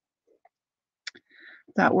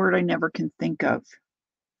that word I never can think of,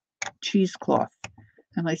 cheesecloth.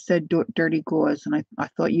 And I said dirty gauze, and I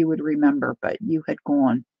thought you would remember, but you had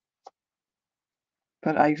gone.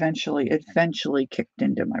 But I eventually kicked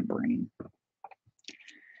into my brain.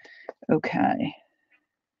 Okay.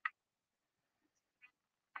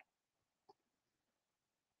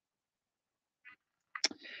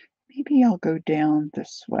 Maybe I'll go down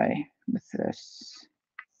this way with this.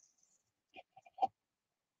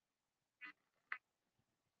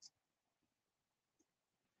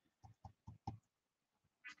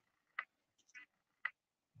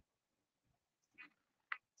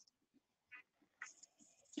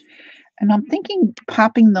 And I'm thinking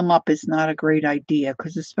popping them up is not a great idea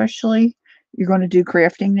because especially you're going to do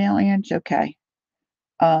crafting now, Ange? Okay.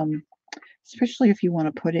 Um, especially if you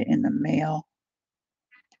want to put it in the mail,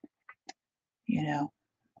 you know,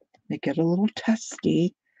 they get a little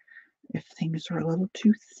testy if things are a little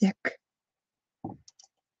too thick.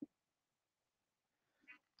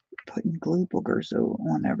 Putting glue boogers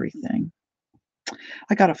on everything.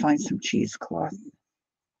 I gotta find some cheesecloth.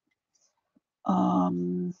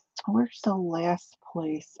 Where's the last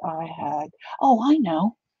place I had? Oh, I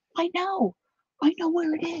know. I know. I know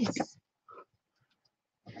where it is.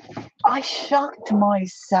 I shocked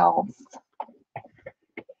myself.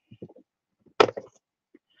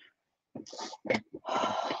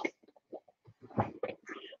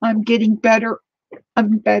 I'm getting better.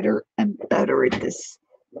 I'm better and better at this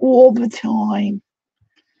all the time.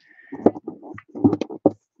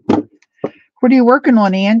 What are you working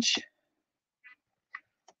on, Ange?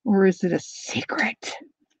 Or is it a secret?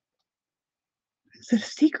 Is it a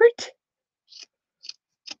secret?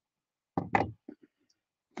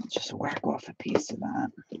 Just whack off a piece of that.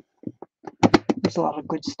 There's a lot of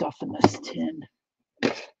good stuff in this tin.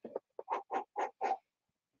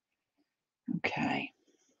 Okay.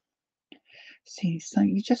 See, so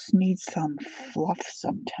you just need some fluff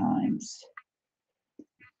sometimes.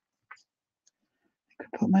 I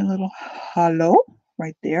could put my little hello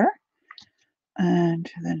right there. And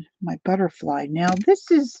then my butterfly. Now this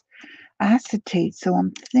is acetate, so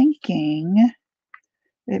I'm thinking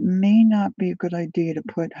it may not be a good idea to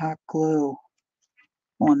put hot glue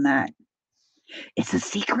on that. It's a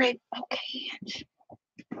secret? Okay.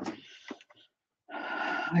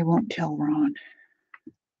 I won't tell Ron.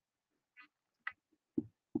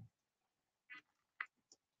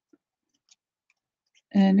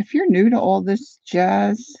 And if you're new to all this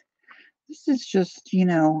jazz, this is just,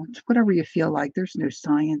 it's whatever you feel like. There's no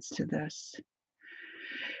science to this.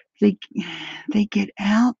 They they get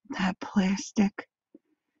out that plastic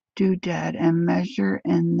doodad and measure,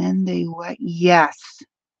 and then they wet. Yes,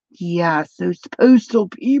 yes, those postal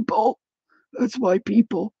people. That's why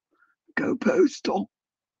people go postal.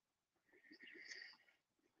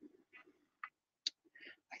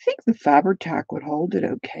 I think the Fabri-Tac would hold it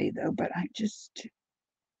okay though, but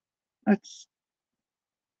let's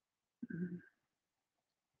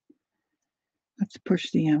let's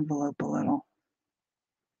push the envelope a little.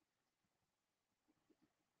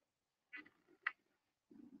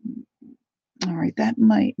 All right, that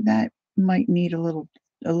might need a little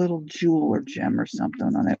jewel or gem or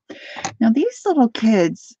something on it. Now these little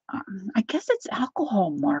kids, I guess it's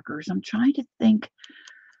alcohol markers. I'm trying to think.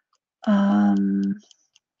 Um,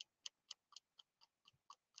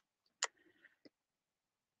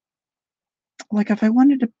 like if I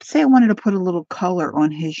wanted to say I wanted to put a little color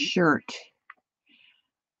on his shirt,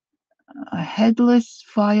 a headless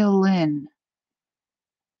violin.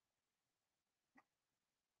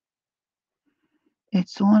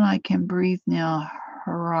 It's on. I can breathe now.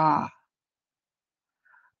 Hurrah!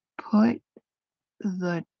 Put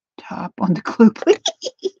the top on the glue, please.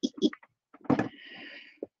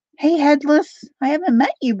 Hey, Headless. I haven't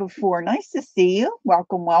met you before. Nice to see you.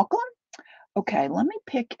 Welcome, welcome. Okay, let me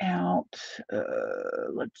pick out,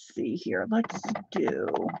 let's see here. Let's do,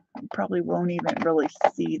 you probably won't even really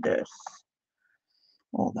see this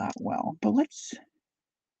all that well, but let's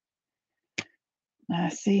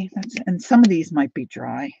see. And some of these might be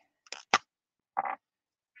dry.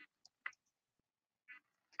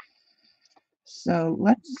 So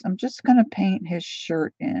I'm just going to paint his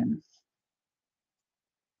shirt in.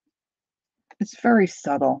 It's very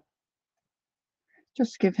subtle.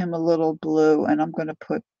 Just give him a little blue, and I'm going to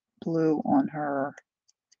put blue on her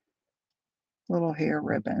little hair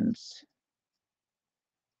ribbons.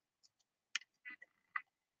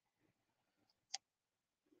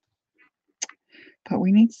 But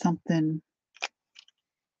we need something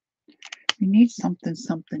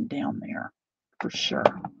down there for sure.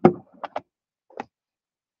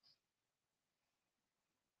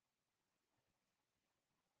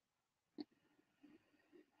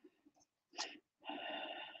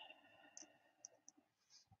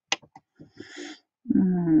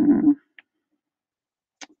 Hmm.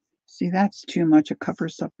 See, that's too much. It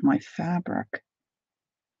covers up my fabric.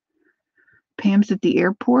 Pam's at the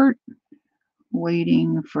airport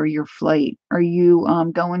waiting for your flight. Are you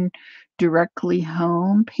going directly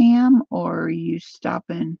home, Pam, or are you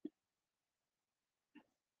stopping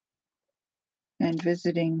and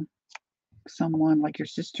visiting someone like your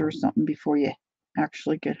sister or something before you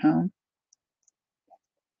actually get home?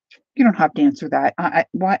 You don't have to answer that. I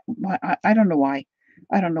don't know why.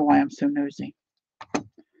 I don't know why I'm so nosy.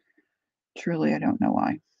 Truly, I don't know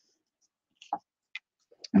why.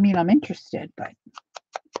 I mean, I'm interested, but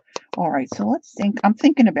all right, so let's think. I'm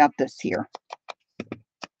thinking about this here.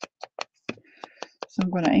 So I'm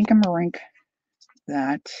going to ink and marink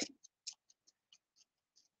that.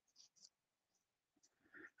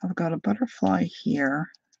 I've got a butterfly here.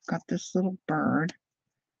 Got this little bird.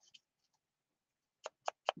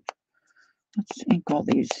 Let's ink all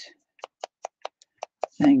these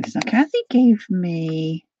things. Now, Kathy gave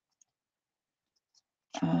me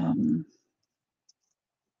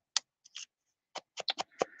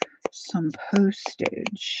some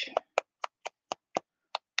postage.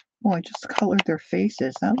 Oh, I just colored their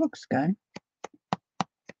faces. That looks good.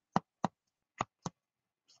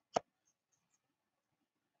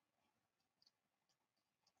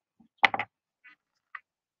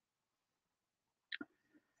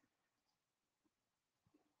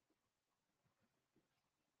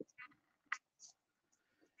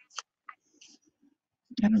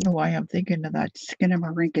 I don't know why I'm thinking of that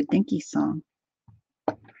Skinnamarink-a-Dinky song.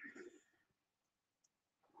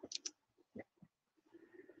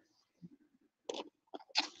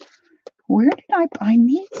 Where did I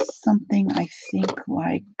need something, I think,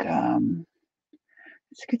 like,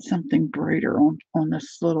 let's get something brighter on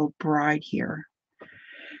this little bride here.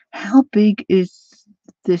 How big is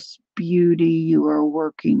this beauty you are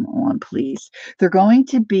working on, please? They're going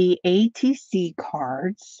to be ATC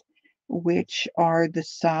cards, which are the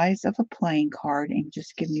size of a playing card. And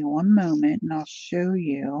just give me one moment and I'll show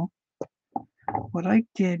you. What I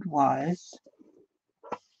did was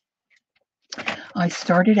I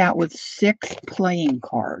started out with 6 playing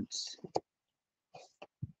cards.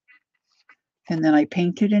 And then I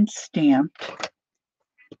painted and stamped.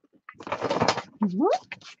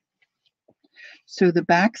 So the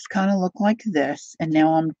backs kind of look like this, and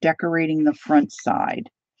now I'm decorating the front side.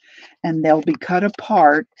 And they'll be cut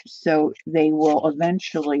apart, so they will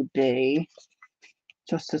eventually be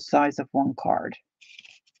just the size of one card.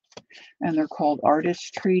 And they're called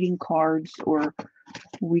artist trading cards, or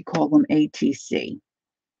we call them ATC.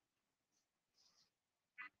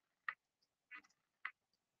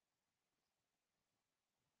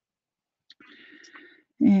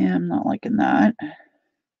 And I'm not liking that.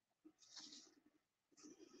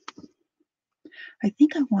 I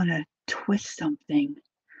think I want to twist something.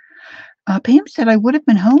 Pam said I would have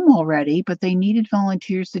been home already, but they needed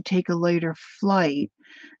volunteers to take a later flight,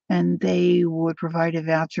 and they would provide a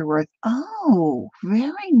voucher worth. Oh,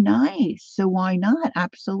 very nice. So why not?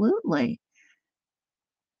 Absolutely.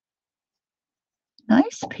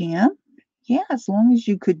 Nice, Pam. Yeah, as long as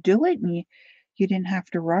you could do it and you didn't have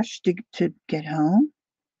to rush to get home.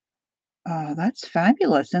 That's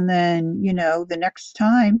fabulous. And then, the next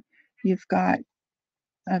time you've got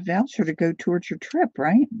a voucher to go towards your trip,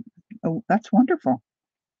 right? Oh, that's wonderful.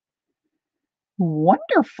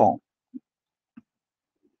 Wonderful.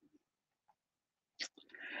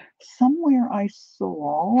 Somewhere I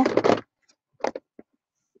saw,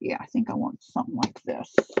 yeah, I think I want something like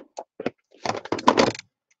this.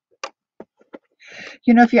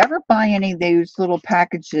 If you ever buy any of those little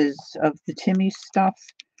packages of the Timmy stuff,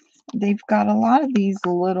 they've got a lot of these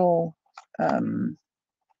little,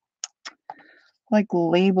 like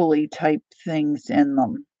label-y type things in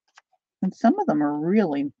them. And some of them are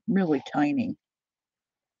really, really tiny.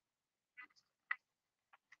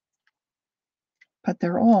 But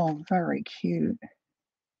they're all very cute. I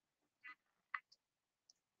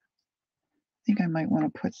think I might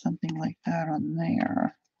want to put something like that on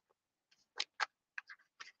there.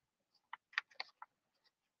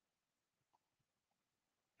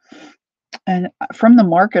 And from the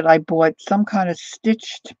market, I bought some kind of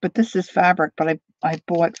stitched, but this is fabric, but I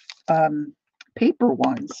bought paper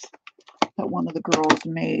ones that one of the girls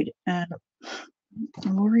made. And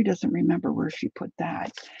Lori doesn't remember where she put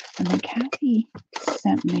that. And then Kathy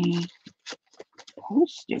sent me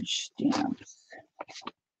postage stamps.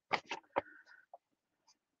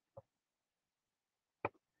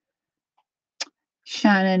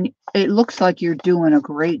 Shannon, it looks like you're doing a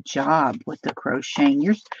great job with the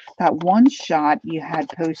crocheting. That one shot you had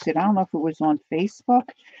posted, I don't know if it was on Facebook,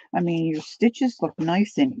 I mean, your stitches look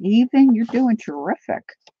nice and even. You're doing terrific.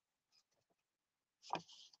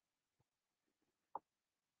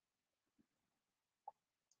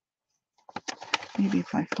 Maybe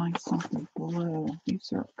if I find something blue.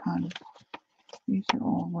 These are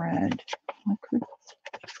all red. I could,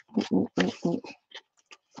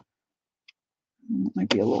 might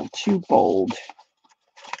be a little too bold.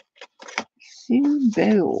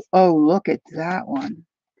 Sue. Oh, look at that one.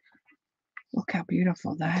 Look how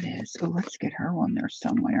beautiful that is. Oh, let's get her on there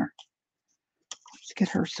somewhere. Let's get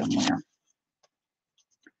her somewhere.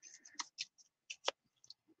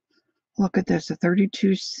 Look at this, a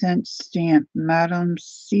 32-cent stamp. Madam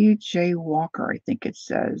C.J. Walker, I think it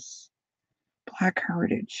says. Black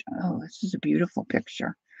Heritage. Oh, this is a beautiful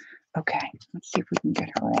picture. Okay, let's see if we can get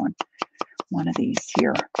her on one of these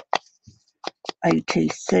here.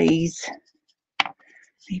 ATCs.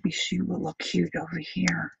 Maybe she will look cute over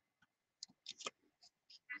here.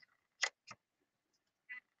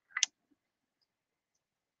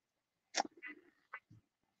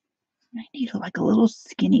 I need like a little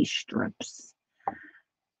skinny strips.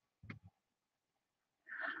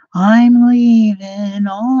 I'm leaving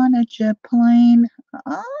on a jet plane.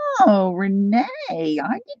 Oh, Renee,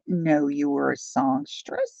 I didn't know you were a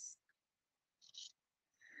songstress.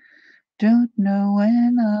 Don't know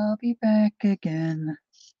when I'll be back again.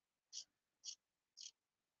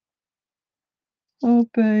 Oh,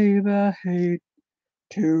 babe, I hate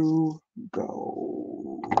to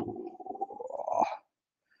go.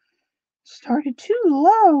 Started too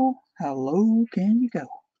low. How low can you go?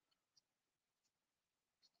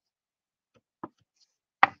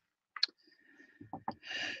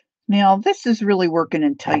 Now, this is really working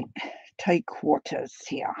in tight quarters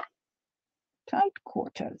here. Tight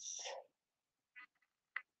quarters.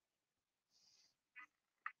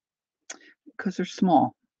 Because they're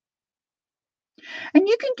small. And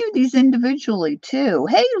you can do these individually too.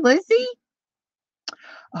 Hey, Lizzie.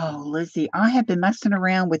 Oh, Lizzie, I have been messing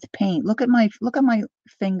around with paint. Look at my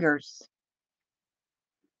fingers.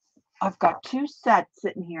 I've got 2 sets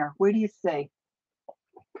sitting here. What do you see?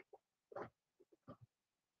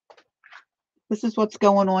 This is what's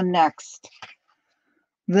going on next.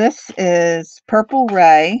 This is Purple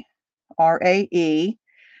Rae, R-A-E,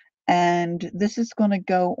 and this is going to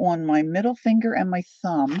go on my middle finger and my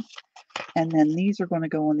thumb, and then these are going to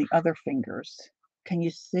go on the other fingers. Can you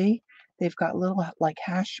see? They've got little like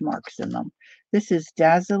hash marks in them. This is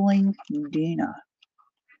Dazzling Dina.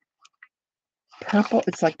 Purple,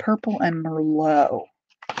 it's like purple and Merlot.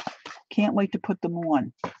 Can't wait to put them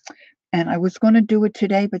on. And I was going to do it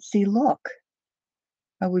today, but see, look.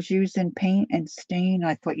 I was using paint and stain.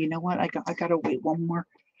 I thought, you know what? I gotta wait one more.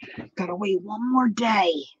 Gotta wait one more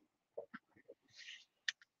day.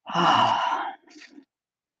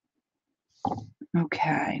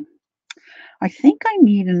 Okay. I think I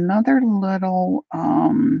need another little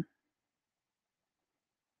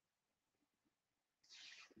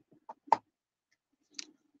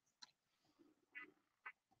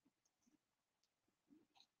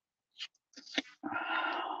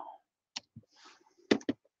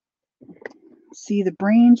see, the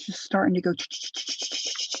brain's just starting to go.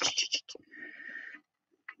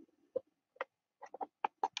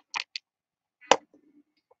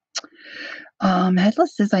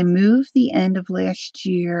 Headless says, I moved the end of last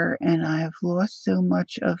year and I've lost so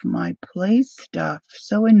much of my play stuff.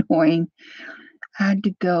 So annoying. Had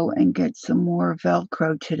to go and get some more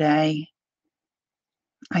Velcro today.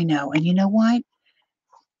 I know. And you know what?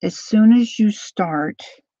 As soon as you start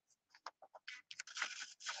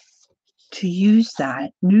to use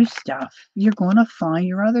that new stuff, you're going to find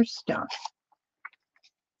your other stuff.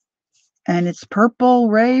 And it's Purple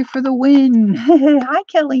Rae for the win. Hi,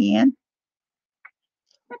 Kellyanne.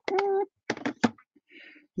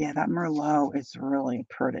 Yeah, that Merlot is really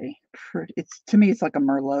pretty. It's, to me, it's like a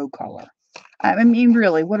Merlot color. I mean,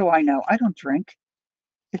 really, what do I know? I don't drink.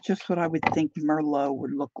 It's just what I would think Merlot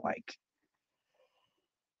would look like.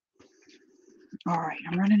 All right,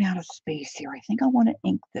 I'm running out of space here. I think I want to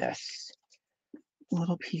ink this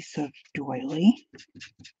little piece of doily.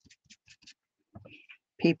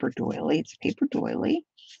 Paper doily. It's paper doily.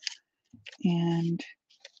 And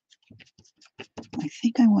I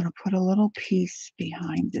think I want to put a little piece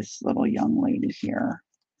behind this little young lady here.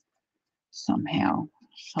 Somehow.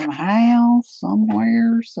 Somehow,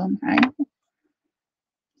 somewhere, somehow.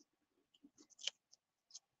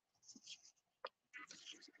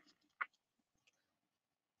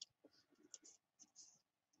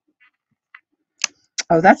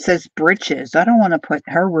 Oh, that says britches. I don't want to put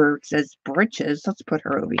her where it says britches. Let's put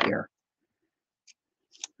her over here.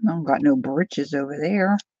 I don't got no britches over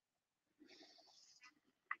there.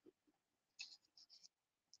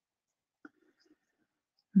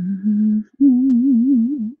 See,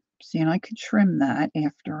 and I could trim that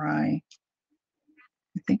after I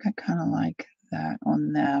think I kind of like that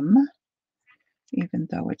on them, even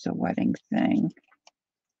though it's a wedding thing.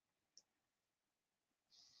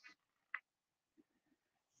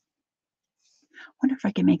 Wonder if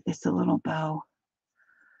I can make this a little bow.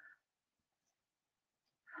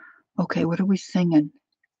 Okay, what are we singing?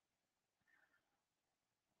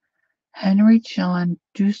 Henry John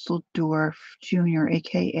Dusseldorf Jr.,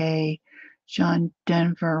 aka John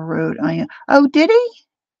Denver wrote. Oh, did he?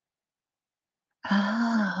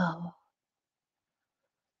 Oh.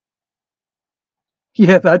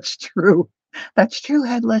 Yeah, that's true. That's true,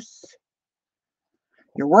 Headless.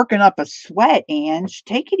 You're working up a sweat, Ange.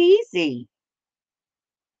 Take it easy.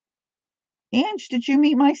 Ange, did you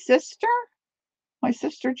meet my sister? My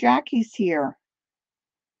sister Jackie's here.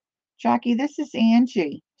 Jackie, this is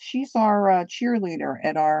Angie. She's our cheerleader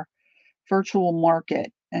at our virtual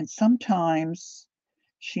market, and sometimes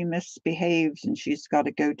she misbehaves and she's got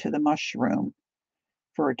to go to the mushroom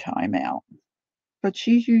for a timeout. But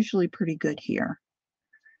she's usually pretty good here.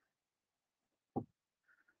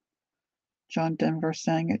 John Denver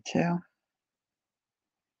sang it too.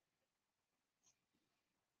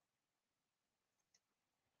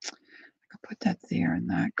 I could put that there and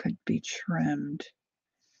that could be trimmed.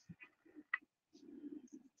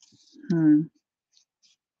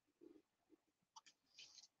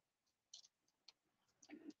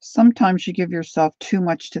 Sometimes you give yourself too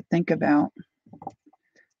much to think about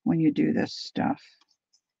when you do this stuff.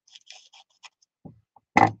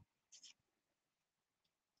 I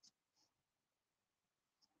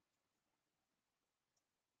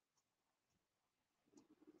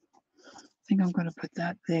think I'm going to put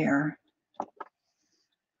that there.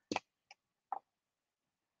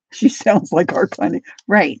 She sounds like our kind of...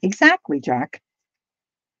 Right, exactly, Jack.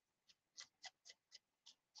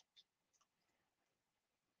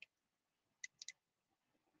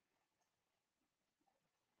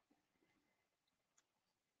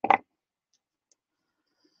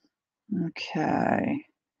 Okay.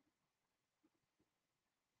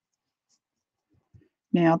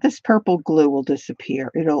 Now this purple glue will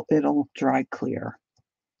disappear. It'll dry clear.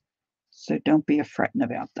 So don't be a fretting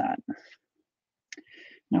about that.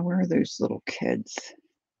 Now where are those little kids?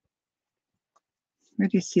 Where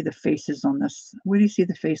do you see the faces on this? Where do you see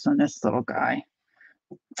the face on this little guy?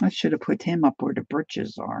 I should have put him up where the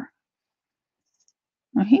britches are.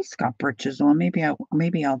 Well, he's got britches on. Maybe I'll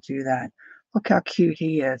do that. Look how cute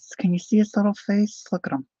he is. Can you see his little face? Look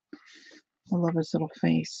at him. I love his little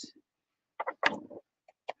face.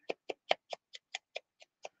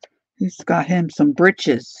 He's got him some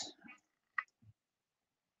britches.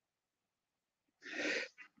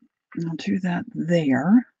 I'll do that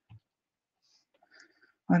there.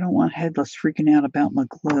 I don't want Headless freaking out about my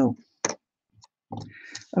glue.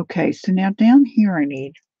 Okay, so now down here I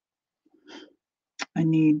need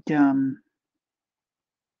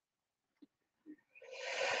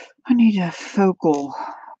a focal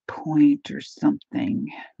point or something.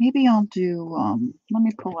 Maybe I'll do let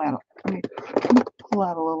me pull out a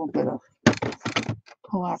little bit of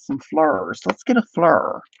pull out some fleurs. Let's get a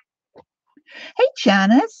fleur. Hey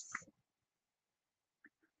Janice.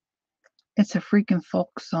 It's a freaking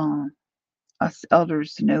folk song. Us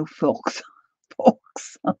elders know folk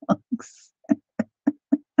songs.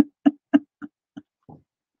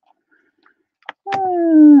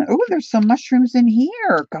 Oh, there's some mushrooms in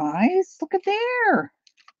here, guys. Look at there.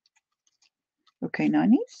 Okay, now I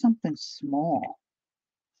need something small.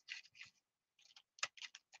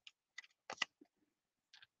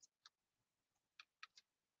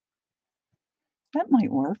 That might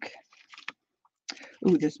work.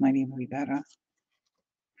 Ooh, this might even be better.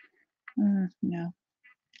 No,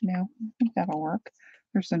 I think that'll work.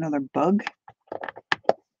 There's another bug.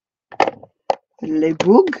 Le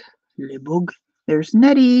bug. There's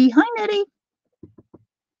Nettie. Hi, Nettie.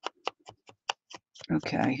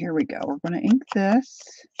 Okay, here we go. We're going to ink this.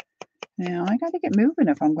 Now, I got to get moving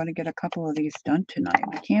if I'm going to get a couple of these done tonight.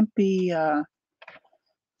 I can't be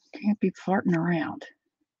farting around.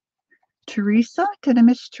 Teresa? Did I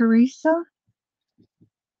miss Teresa?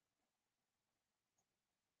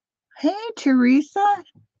 Hey, Teresa.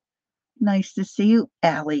 Nice to see you.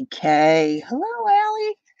 Allie K. Hello,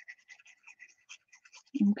 Allie.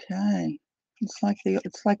 Okay. It's like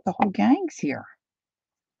the whole gang's here.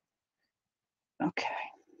 Okay.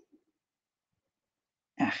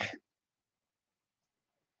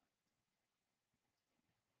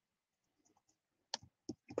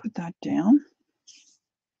 Put that down.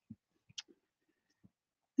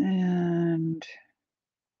 And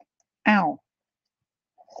ow.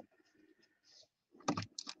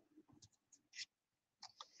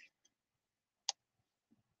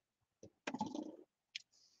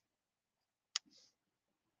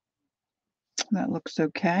 That looks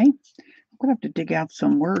okay. I'm gonna have to dig out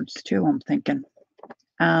some words too, I'm thinking.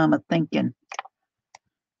 I'm thinking.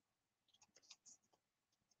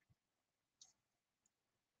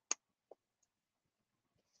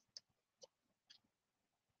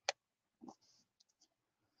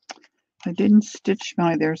 I didn't stitch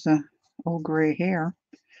my, there's a old gray hair.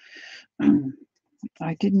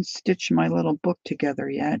 I didn't stitch my little book together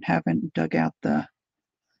yet. Haven't dug out the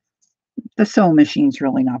sewing machine's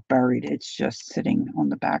really not buried. It's just sitting on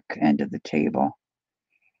the back end of the table.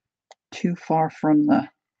 Too far from the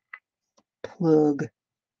plug.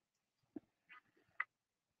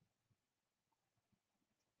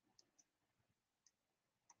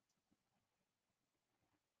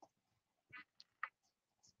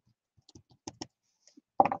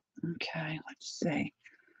 Okay, let's see.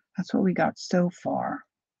 That's what we got so far.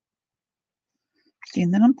 See,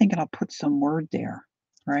 and then I'm thinking I'll put some word there,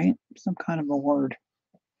 right? Some kind of a word.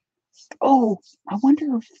 Oh, I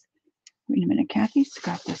wonder if, wait a minute, Kathy's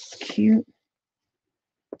got this cute,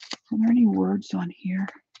 are there any words on here?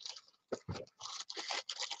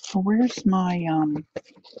 Well, where's my,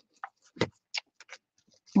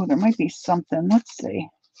 well, there might be something. Let's see.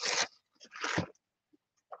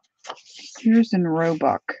 Sears and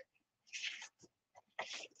Roebuck.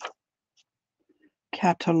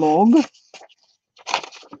 Catalog.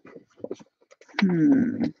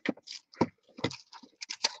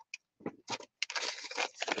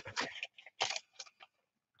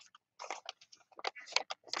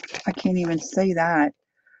 I can't even say that.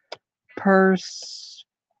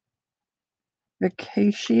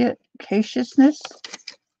 Perspicaciousness.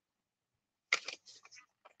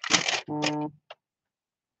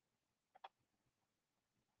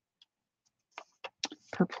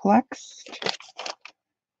 Perplexed.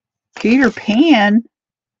 Peter Pan.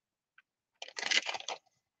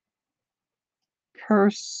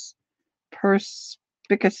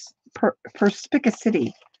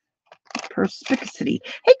 Perspicacity. Perspicacity.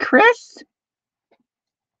 Hey, Chris.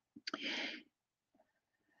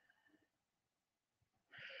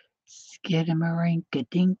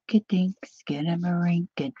 Skidamarinka-dinka-dink,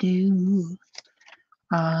 skidamarinka-doo.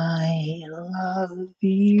 I love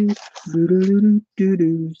you.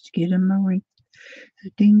 Doo-doo-doo-doo-doo.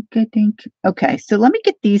 Skidamarinka-dinka-dink. Okay, so let me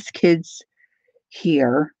get these kids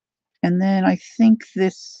here. And then I think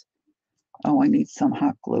this, oh, I need some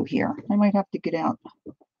hot glue here. I might have to get out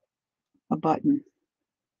a button.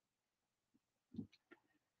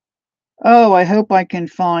 Oh, I hope I can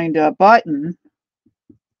find a button.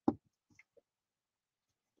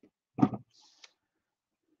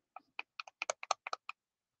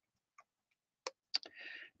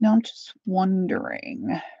 Now I'm just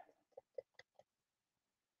wondering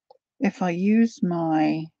if I use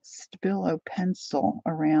my Stabilo pencil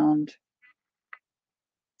around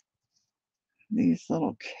these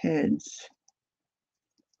little kids,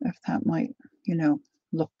 if that might,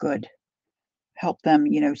 look good. Help them,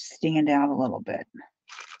 stand out a little bit.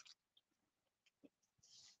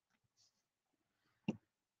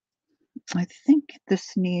 I think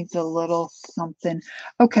this needs a little something.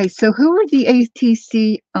 Okay, so who are the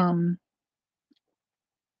ATC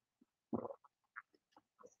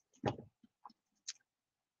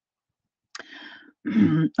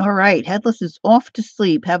all right, Headless is off to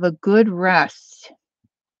sleep. Have a good rest.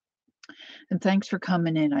 And thanks for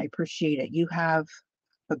coming in. I appreciate it. You have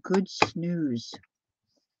a good snooze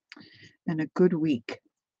and a good week.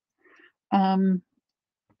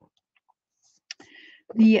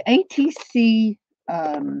 The ATC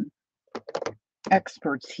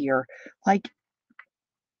experts here, like,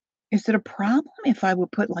 is it a problem if I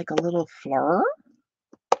would put like a little fleur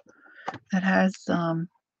that has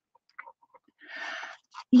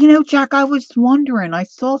Jack, I was wondering, I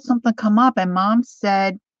saw something come up and Mom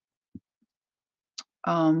said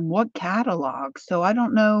what catalog, so I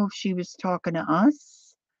don't know if she was talking to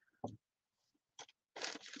us.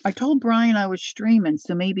 I told Brian I was streaming,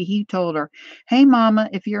 so maybe he told her, hey Mama,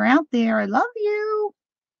 if you're out there, I love you.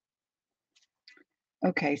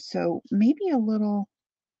 Okay, so maybe a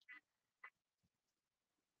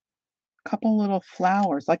couple little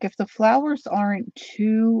flowers. Like if the flowers aren't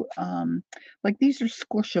too like these are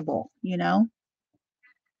squishable,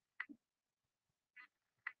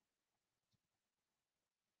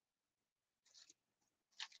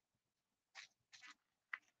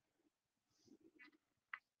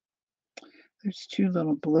 There's two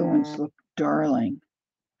little blue ones look darling.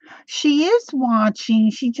 She is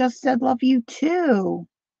watching. She just said love you too.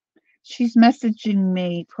 She's messaging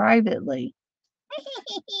me privately.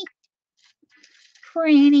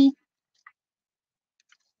 Franny.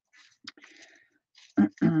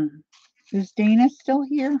 Is Dana still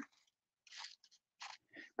here?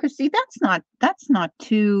 'Cause see, that's not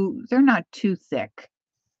too they're not too thick.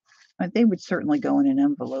 They would certainly go in an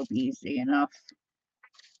envelope easy enough.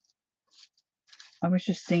 I was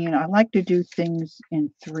just seeing I like to do things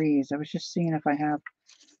in threes. I was just seeing if I have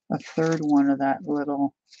a third one of that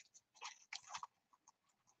little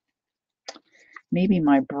maybe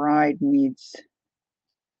my bride needs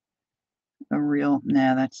a real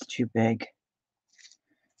nah, that's too big.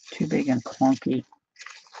 Too big and clunky.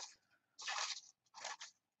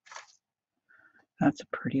 That's a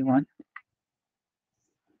pretty one.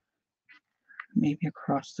 Maybe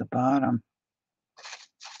across the bottom.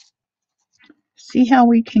 See how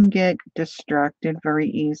we can get distracted very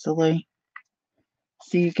easily?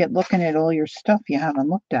 So you get looking at all your stuff you haven't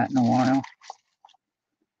looked at in a while.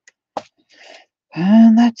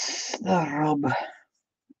 And that's the rub.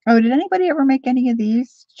 Oh, did anybody ever make any of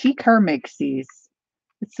these? G. Kerr makes these.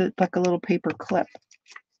 It's like a little paper clip.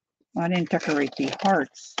 I didn't decorate the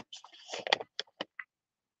hearts.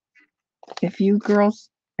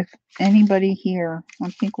 If anybody here, I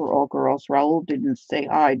think we're all girls. Raul didn't say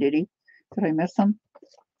hi, did he? Did I miss him?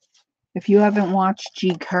 If you haven't watched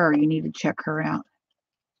G. Kerr, you need to check her out.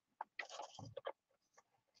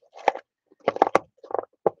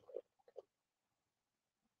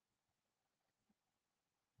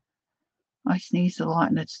 I sneeze a lot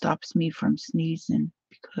and it stops me from sneezing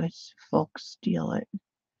because folks steal it.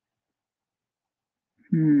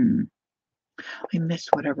 I missed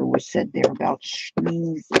whatever was said there about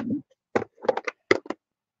sneezing.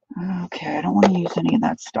 Okay, I don't want to use any of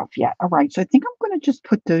that stuff yet. All right, so I think I'm going to just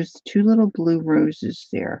put those two little blue roses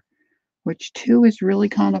there, which two is really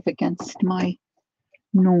kind of against my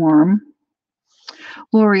norm.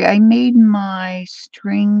 Lori, I made my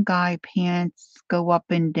string guy pants go up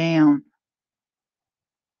and down.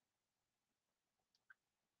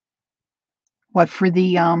 What, for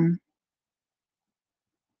the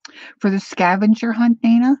scavenger hunt,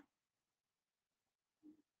 Dana?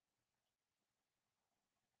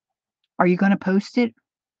 Are you going to post it?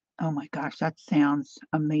 Oh my gosh, that sounds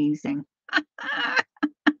amazing.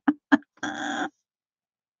 All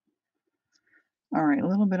right, a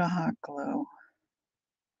little bit of hot glue.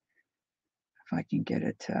 If I can get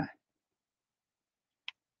it to...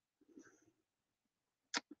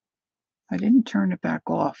 I didn't turn it back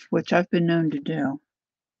off, which I've been known to do.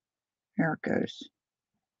 There it goes.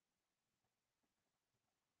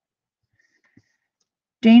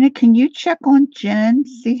 Dana, can you check on Jen?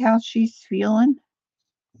 See how she's feeling?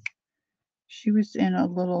 She was in a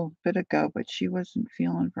little bit ago, but she wasn't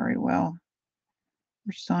feeling very well.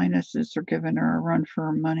 Her sinuses are giving her a run for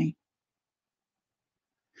her money.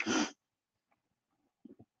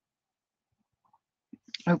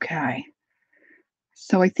 Okay.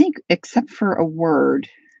 So I think, except for a word,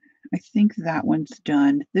 I think that one's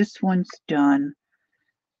done. This one's done.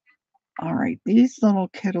 All right, these little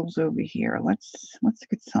kittles over here. Let's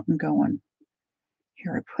get something going.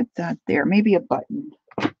 Here, I put that there. Maybe a button.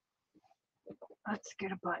 Let's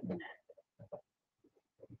get a button.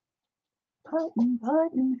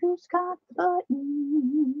 Button, who's got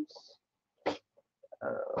buttons?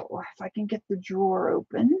 Oh, if I can get the drawer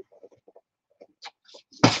open,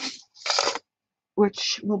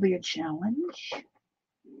 which will be a challenge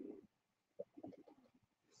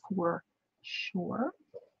for sure.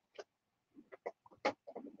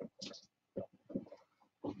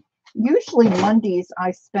 Usually Mondays,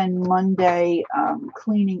 I spend Monday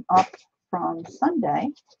cleaning up from Sunday,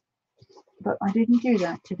 but I didn't do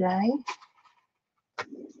that today.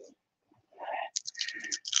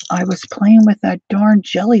 I was playing with that darn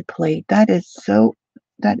jelly plate. That is so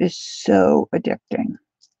addicting.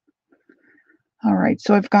 All right,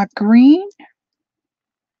 so I've got green,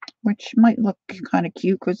 which might look kind of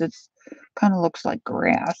cute because it's kind of looks like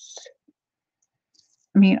grass.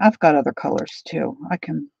 I mean, I've got other colors too. I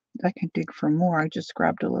can dig for more. I just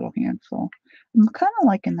grabbed a little handful. I'm kind of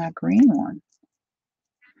liking that green one.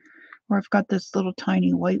 Or I've got this little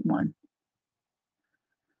tiny white one.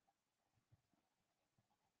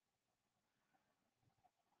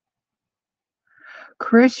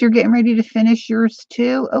 Chris, you're getting ready to finish yours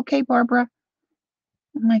too? Okay, Barbara.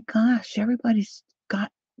 Oh my gosh, everybody's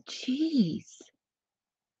got, jeez.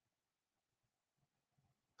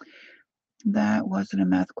 That wasn't a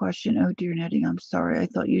math question. Oh dear, Nettie, I'm sorry. I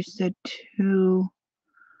thought you said 2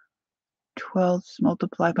 12ths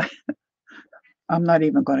multiplied by... I'm not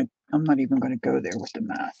even going to go there with the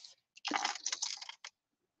math.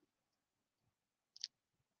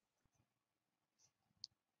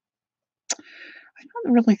 I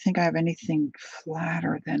don't really think I have anything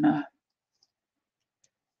flatter than a...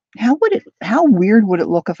 How weird would it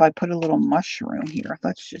look if I put a little mushroom here?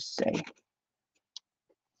 Let's just say.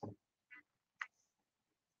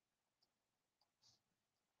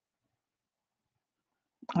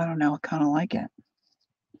 I don't know. I kind of like it.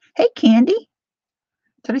 Hey, Candy.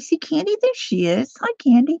 Did I see Candy? There she is. Hi,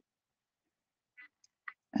 Candy.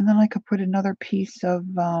 And then I could put another piece of,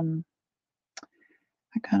 I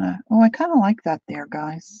kind of like that there,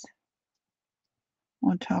 guys.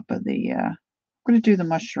 On top of the, I'm going to do the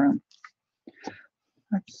mushroom.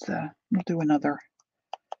 Let's, we'll do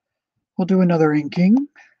another inking.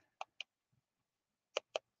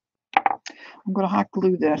 I'm going to hot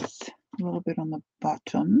glue this a little bit on the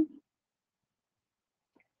bottom.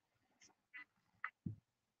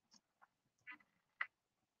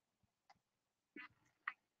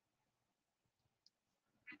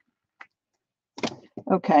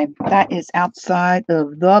 Okay, that is outside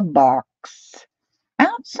of the box.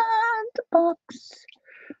 Outside the box.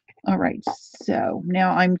 All right, so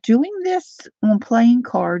now I'm doing this on playing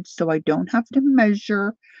cards so I don't have to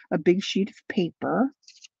measure a big sheet of paper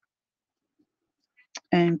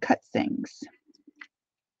and cut things.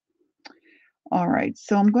 All right,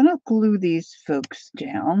 so I'm going to glue these folks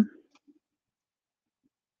down.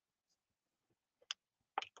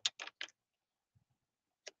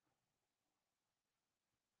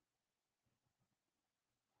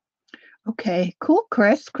 Okay, cool,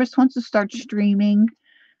 Chris. Chris wants to start streaming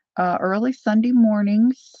early Sunday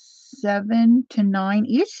mornings, 7 to 9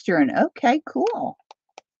 Eastern. Okay, cool.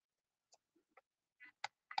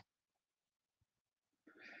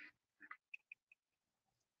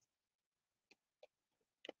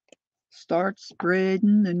 Start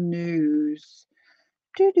spreading the news.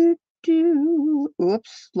 Do do do.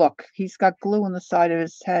 Oops! Look, he's got glue on the side of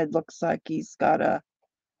his head. Looks like he's got a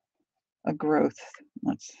growth.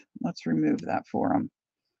 Let's remove that for him.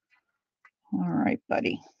 All right,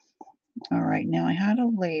 buddy. All right, now I had a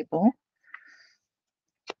label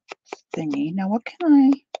thingy. Now what can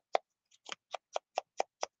I?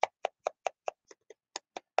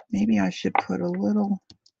 Maybe I should put a little.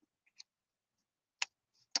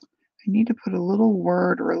 I need to put a little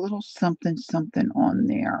word or a little something on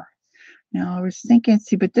there. Now I was thinking,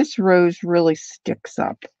 see, but this rose really sticks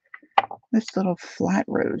up. This little flat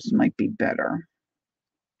rose might be better.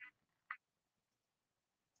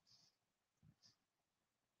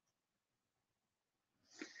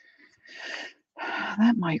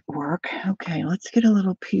 That might work. Okay, let's get a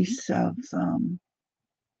little piece of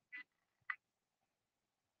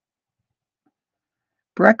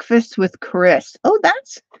Breakfast with Chris. Oh,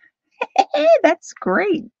 that's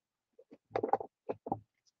great.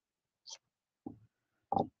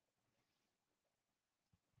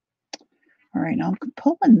 All right, now I'm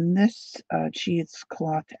pulling this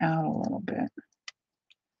cheesecloth out a little bit.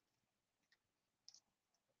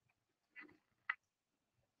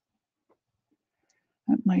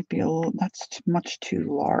 That might be that's much too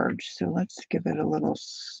large, so let's give it a little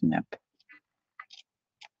snip.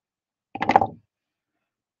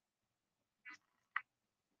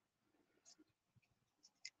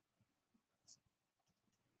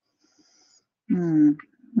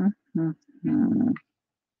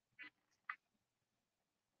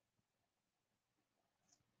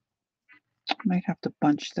 Might have to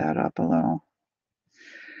bunch that up a little.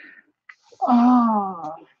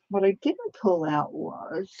 Ah, what I didn't pull out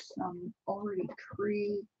was already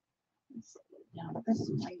now this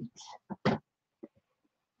might.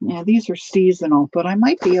 Yeah, these are seasonal, but I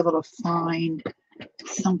might be able to find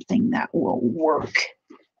something that will work.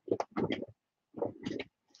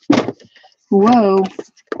 Whoa,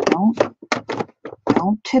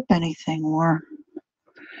 don't tip anything, or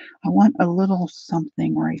I want a little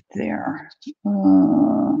something right there.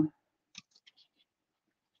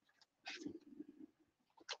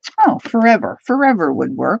 Oh, forever. Forever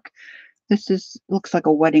would work. This looks like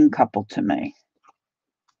a wedding couple to me.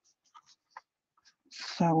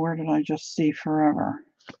 So where did I just see forever?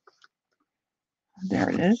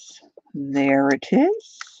 There it is. There it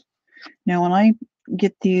is. Now when I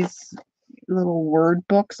get these little word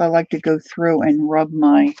books, I like to go through and rub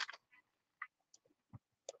my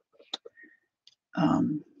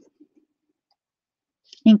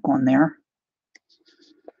ink on there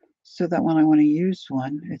so that when I want to use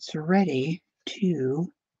one, it's ready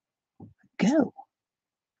to go.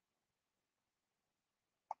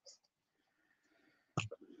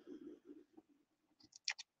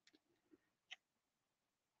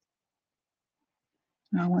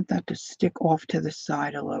 I want that to stick off to the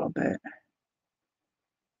side a little bit.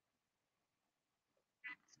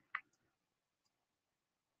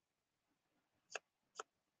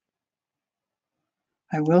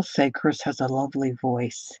 I will say Chris has a lovely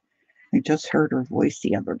voice. I just heard her voice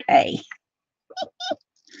the other day.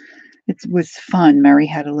 It was fun. Mary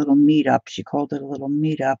had a little meetup. She called it a little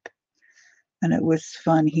meetup. And it was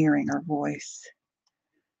fun hearing her voice.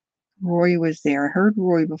 Roy was there. I heard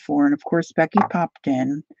Roy before, and of course Becky popped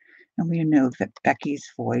in, and we know that Becky's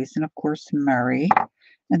voice, and of course Murray.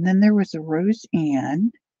 And then there was a Rose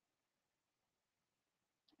Ann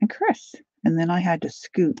and Chris. And then I had to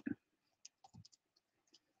scoot.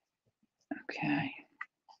 Okay.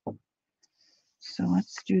 So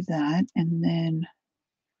let's do that. And then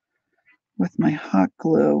with my hot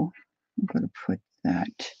glue, I'm going to put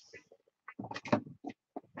that.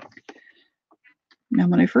 Now,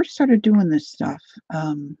 when I first started doing this stuff,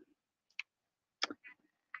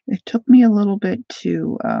 it took me a little bit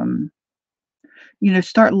to,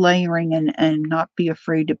 start layering and not be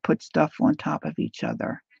afraid to put stuff on top of each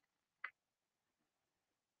other.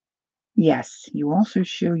 Yes, you also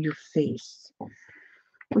show your face,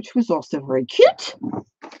 which was also very cute.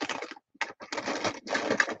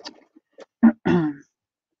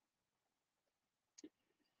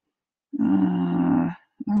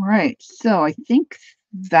 All right, so I think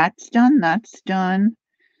that's done. That's done.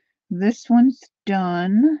 This one's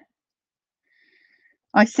done.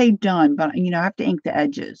 I say done, but I have to ink the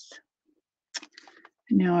edges.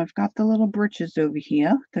 Now I've got the little britches over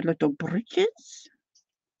here, the little britches.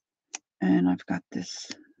 And I've got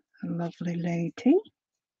this lovely lady.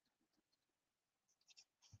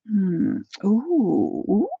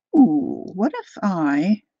 Ooh, what if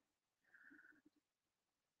I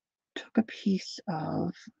took a piece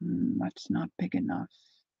of, that's not big enough.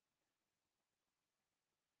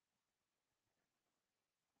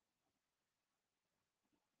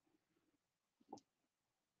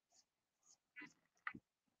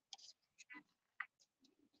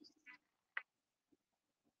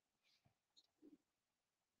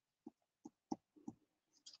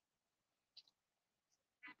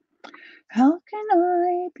 How can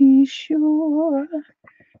I be sure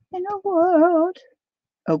in a world?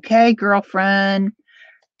 Okay, girlfriend.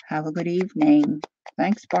 Have a good evening.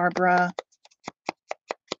 Thanks, Barbara.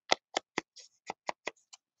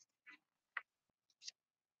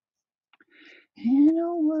 In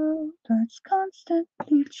a world that's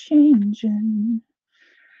constantly changing,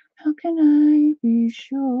 how can I be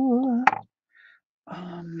sure?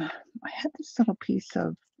 I had this little piece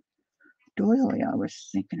of doily I was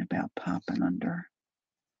thinking about popping under.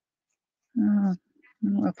 I don't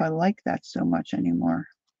know if I like that so much anymore.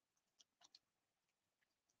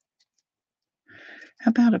 How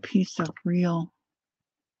about a piece of real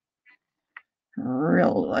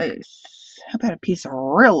lace? How about a piece of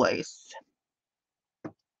real lace?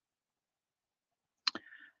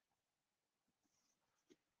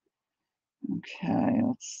 Okay,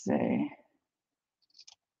 let's see.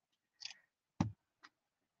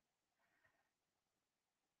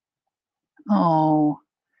 Oh,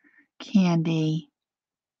 Candy.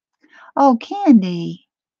 Oh, Candy.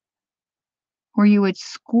 Were you at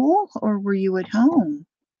school or were you at home?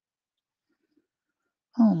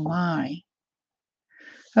 Oh my.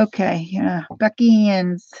 Okay, yeah. Becky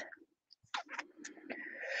Ann's.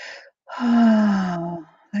 Oh,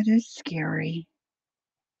 that is scary.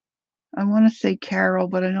 I want to say Carol,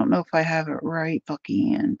 but I don't know if I have it right.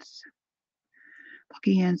 Bucky Ann's.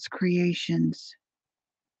 Bucky Ann's Creations.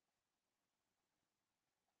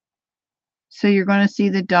 So you're going to see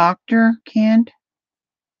the doctor, Canned?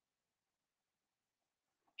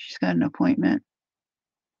 She's got an appointment.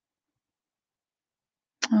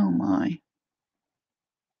 Oh my.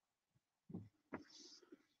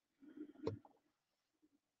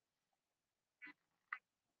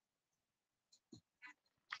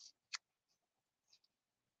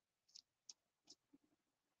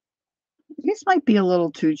 This might be a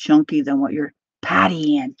little too chunky than what you're.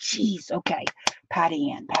 Patty Ann. Jeez. Okay.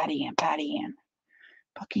 Patty Ann. Patty Ann. Patty Ann.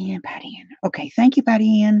 Bucky Ann. Patty Ann. Okay. Thank you,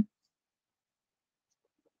 Patty Ann.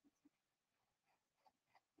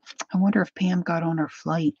 I wonder if Pam got on her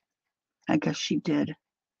flight. I guess she did.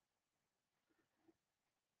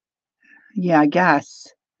 Yeah, I guess.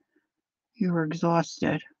 You were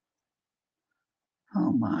exhausted.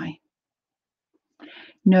 Oh my.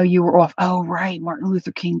 No, you were off. Oh, right. Martin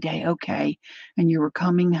Luther King Day. Okay. And you were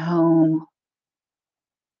coming home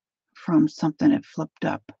from something that flipped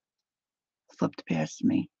past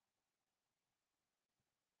me.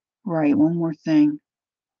 Right. One more thing.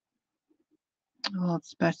 Well,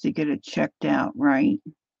 it's best to get it checked out, right?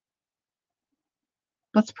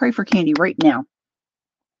 Let's pray for Candy right now.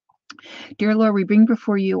 Dear Lord, we bring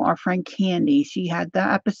before you our friend Candy. She had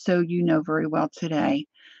that episode you know very well today.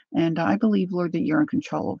 And I believe, Lord, that you're in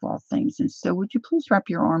control of all things. And so would you please wrap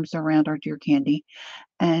your arms around our dear Candy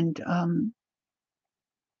and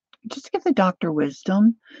just give the doctor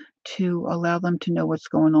wisdom to allow them to know what's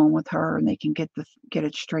going on with her and they can get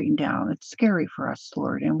it straightened out. It's scary for us,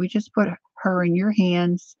 Lord. And we just put her in your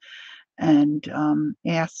hands and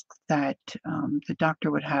ask that the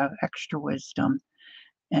doctor would have extra wisdom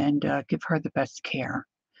and give her the best care.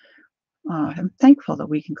 I'm thankful that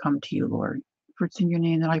we can come to you, Lord. For it's in your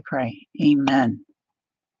name that I pray. Amen.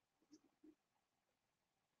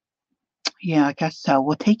 Yeah, I guess so.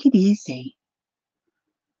 Well, take it easy.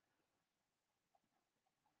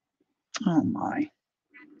 Oh, my.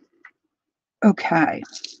 Okay.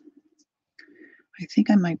 I think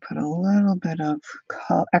I might put a little bit of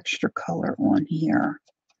extra color on here.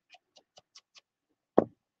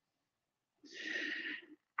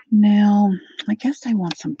 Now, I guess I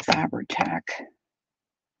want some Fabri-Tac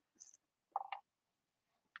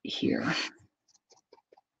here.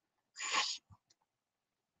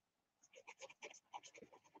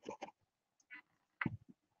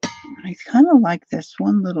 I kind of like this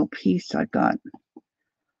one little piece I got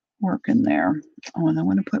working there. Oh, and I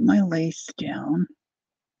want to put my lace down.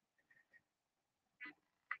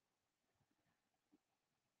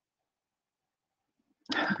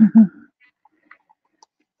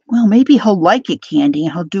 Well, maybe he'll like it, Candy,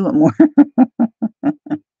 and he'll do it more.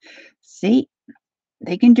 See,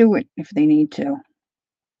 they can do it if they need to.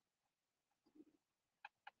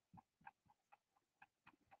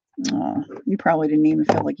 Oh, you probably didn't even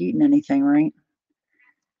feel like eating anything, right?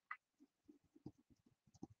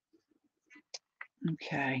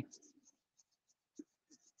 Okay.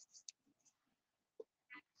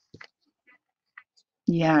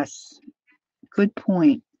 Yes. Good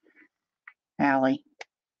point, Allie.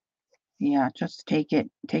 Yeah, just take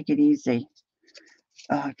it easy.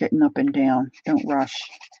 Getting up and down. Don't rush.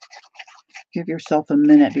 Give yourself a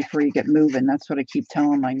minute before you get moving. That's what I keep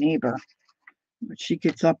telling my neighbor. But she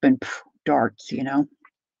gets up and darts, you know.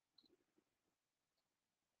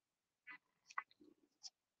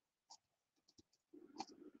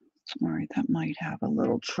 All right, that might have a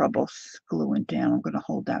little trouble gluing down. I'm going to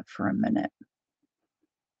hold that for a minute.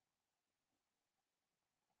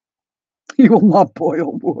 You will not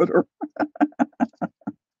boil water.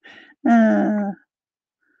 uh,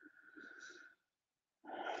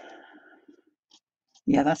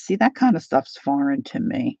 yeah, see, that kind of stuff's foreign to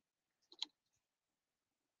me.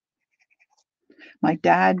 My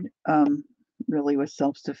dad really was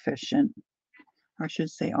self-sufficient. Or I should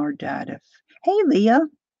say our dad. Hey, Leah.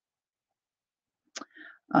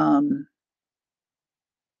 Um,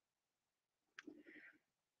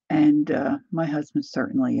 and my husband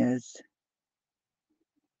certainly is.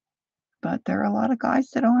 But there are a lot of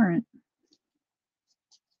guys that aren't.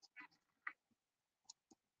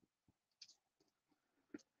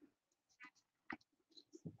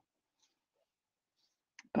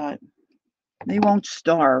 But they won't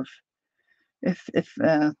starve. If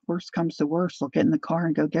worst comes to worst, they'll get in the car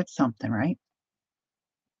and go get something, right?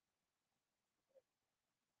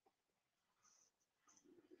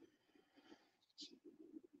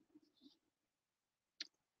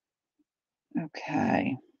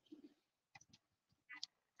 Okay.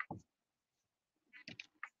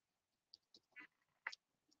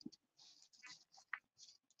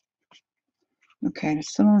 Okay, I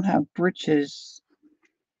still don't have britches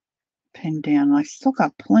pinned down. I still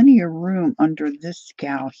got plenty of room under this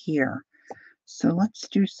gal here. So let's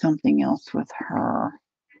do something else with her.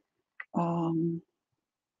 I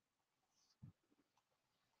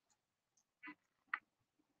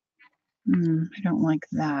don't like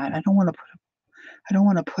that. I don't want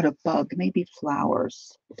to put a bug. Maybe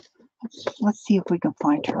flowers. Let's see if we can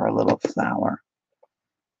find her a little flower.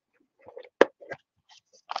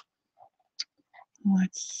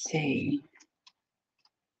 Let's see.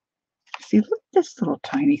 See, look at this little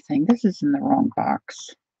tiny thing. This is in the wrong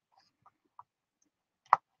box.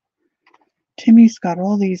 Timmy's got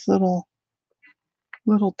all these little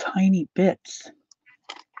tiny bits.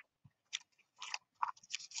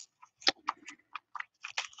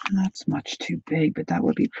 And that's much too big, but that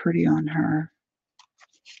would be pretty on her.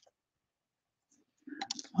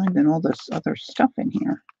 Finding all this other stuff in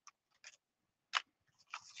here.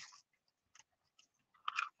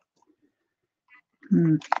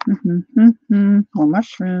 More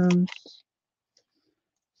mushrooms.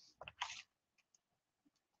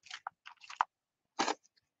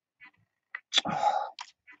 Oh,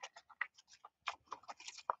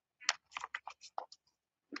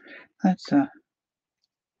 that's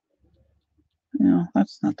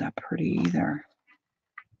that's not that pretty either.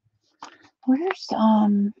 Where's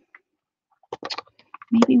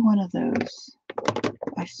maybe one of those.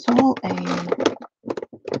 I saw a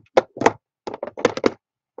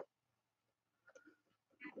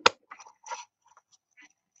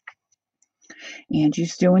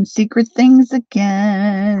Angie's doing secret things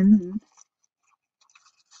again.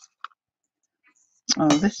 Oh,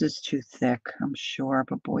 this is too thick, I'm sure,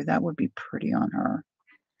 but boy, that would be pretty on her.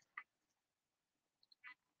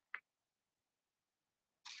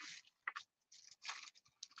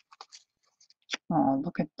 Oh,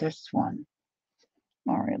 look at this one.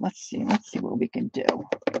 All right, let's see. Let's see what we can do.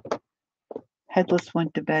 Headless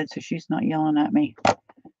went to bed, so she's not yelling at me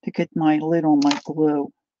to get my lid on my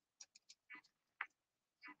glue.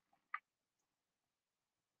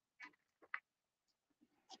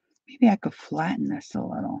 Maybe I could flatten this a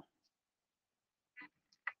little.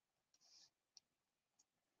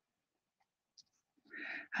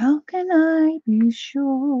 How can I be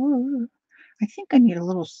sure? I think I need a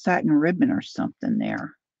little satin ribbon or something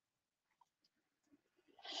there.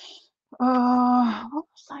 What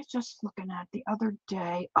was I just looking at the other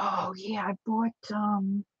day? Oh, yeah, I bought,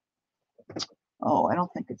 oh, I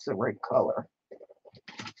don't think it's the right color.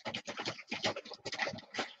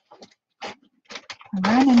 I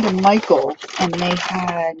ran into Michael's and they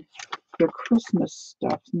had their Christmas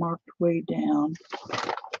stuff marked way down.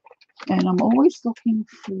 And I'm always looking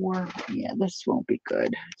for, yeah, this won't be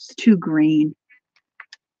good. It's too green.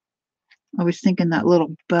 I was thinking that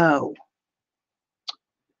little bow.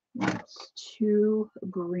 That's too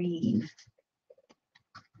green.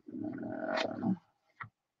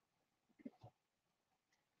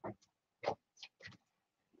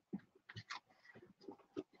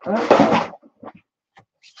 Uh,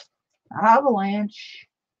 Avalanche.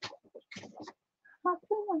 How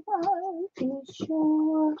can I be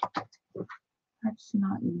sure? That's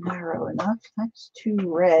not narrow enough. That's too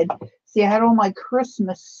red. See, I had all my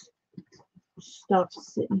Christmas stuff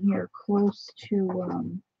sitting here close to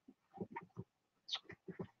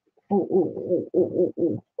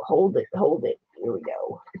hold it. Here we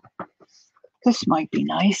go. This might be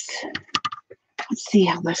nice. Let's see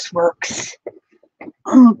how this works.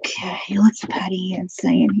 Okay, let's Patty Ann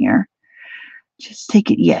say in here. Just take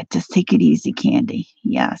it easy, Candy.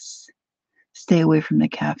 Yes. Stay away from the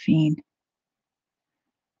caffeine.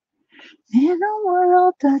 In a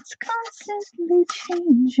world that's constantly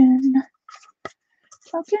changing,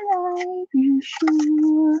 how can I be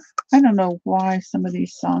sure? I don't know why some of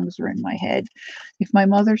these songs are in my head. If my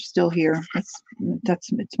mother's still here, it's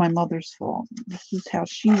my mother's fault. This is how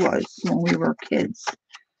she was when we were kids.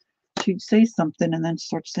 She'd say something and then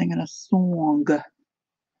start singing a song.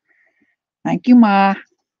 Thank you, Ma.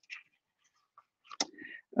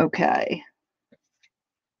 Okay.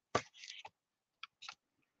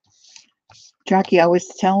 Jackie, I was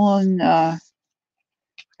telling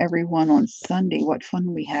everyone on Sunday what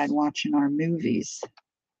fun we had watching our movies.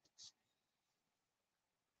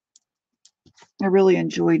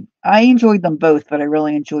 I enjoyed them both, but I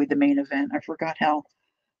really enjoyed the main event. I forgot how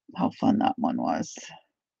fun that one was.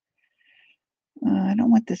 I don't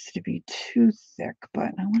want this to be too thick,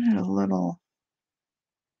 but I want it a little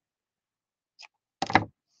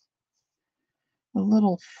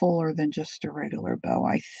fuller than just a regular bow,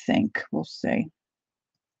 I think. We'll see.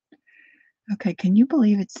 Okay, can you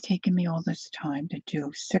believe it's taken me all this time to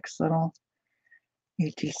do 6 little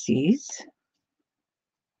UTCs?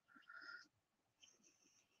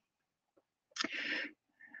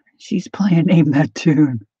 She's playing Name That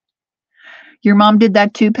Tune. Your mom did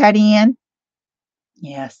that too, Patty Ann?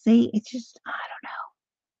 Yeah, see, it's just, I don't know.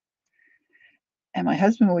 And my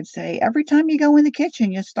husband would say, every time you go in the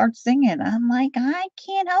kitchen, you start singing. I'm like, I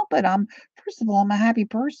can't help it. First of all, I'm a happy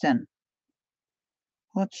person.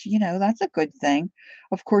 Which, that's a good thing.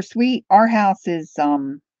 Of course, our house is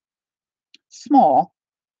small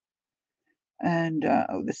and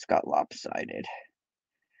oh, this got lopsided.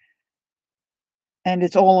 And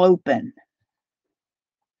it's all open.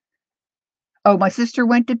 Oh, my sister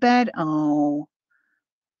went to bed. Oh,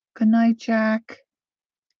 good night, Jack.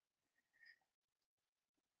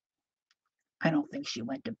 I don't think she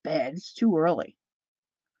went to bed. It's too early.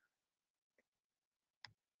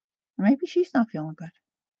 Maybe she's not feeling good.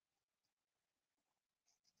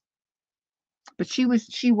 But she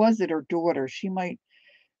was at her daughter. She might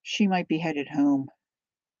be headed home.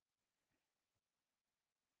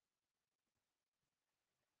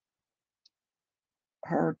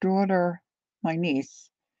 Her daughter, my niece,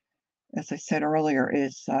 as I said earlier,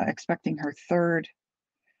 is expecting her third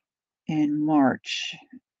in March,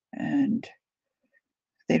 and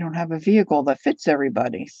they don't have a vehicle that fits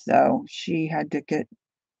everybody. So she had to get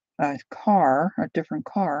a different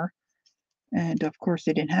car, and of course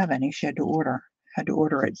they didn't have any. She had to order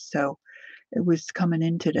it. So it was coming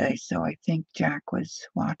in today. So I think Jack was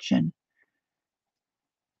watching.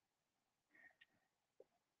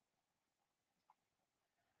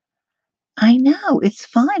 I know, it's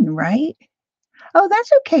fun, right? Oh,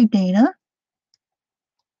 that's okay, Dana.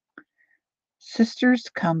 Sisters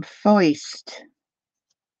come first.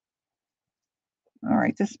 All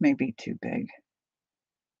right, this may be too big.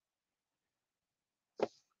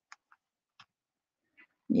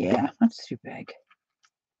 Yeah, that's too big.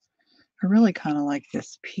 I really kind of like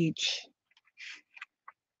this peach.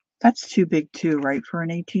 That's too big too, right, for an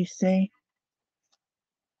ATC?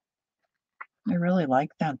 I really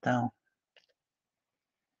like that though.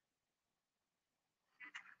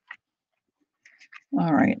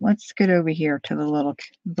 All right, let's get over here to the little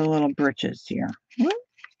britches here.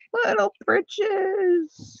 Little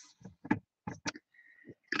britches.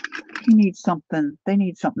 You need something. They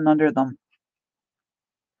need something under them.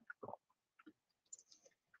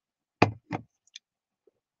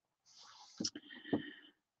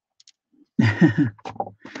 Dana!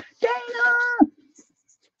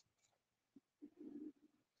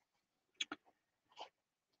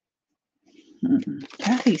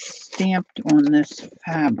 Kathy stamped on this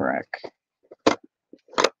fabric.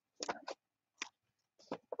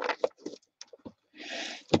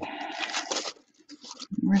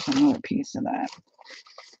 Where's another piece of that?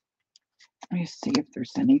 Let me see if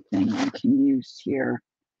there's anything I can use here.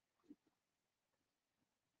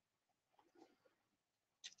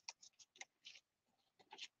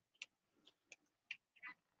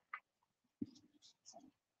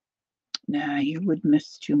 Nah, you would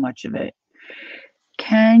miss too much of it.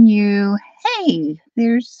 Can you, hey,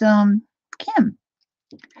 there's Kim.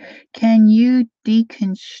 Can you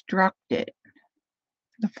deconstruct it?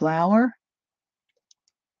 The flower?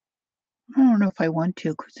 I don't know if I want to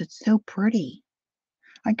because it's so pretty.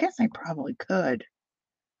 I guess I probably could.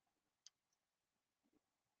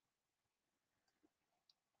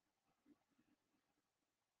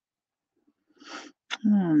 I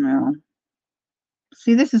don't know.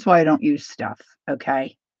 See, this is why I don't use stuff,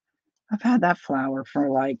 okay? I've had that flower for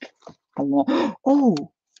like a long... Oh,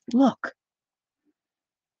 look.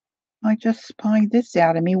 I just spied this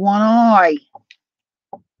out of me one eye.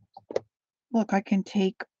 Look, I can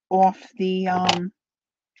take off the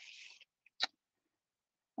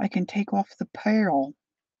pearl.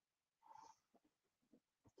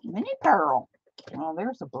 Mini pearl. Oh,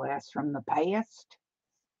 there's a blast from the past.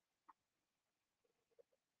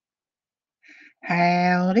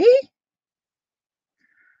 Howdy.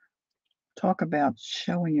 Talk about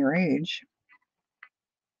showing your age.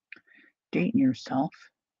 Dating yourself.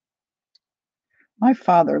 My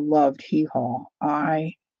father loved Hee Haw.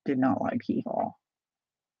 I did not like Hee Haw.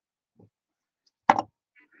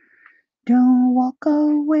 Don't walk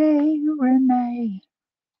away, Renee.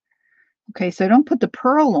 Okay, so don't put the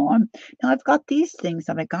pearl on. Now I've got these things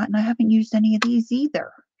that I got, and I haven't used any of these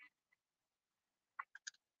either.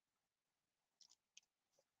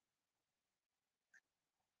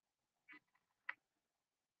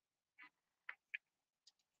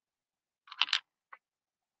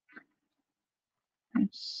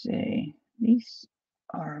 Let's see. These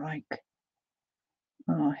are like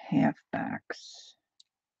halfbacks.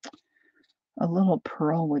 A little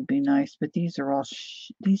pearl would be nice, but these are all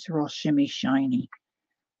shimmy shiny.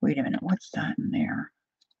 Wait a minute, what's that in there?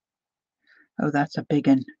 Oh, that's a big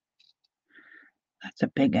one. That's a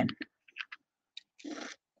big one.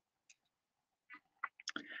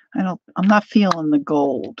 I'm not feeling the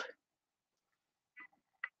gold.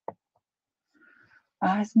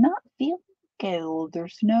 I was not feeling gold.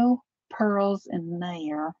 There's no pearls in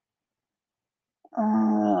there.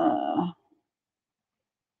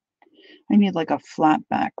 I need like a flat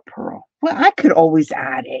back pearl. Well, I could always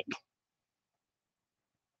add it.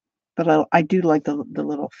 But I do like the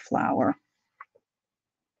little flower.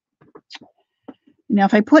 Now,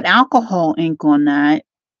 if I put alcohol ink on that,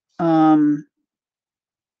 but I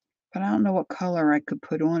don't know what color I could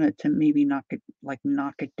put on it to maybe knock it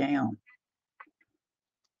down.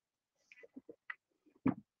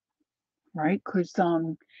 Right? Because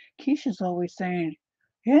Keisha's always saying,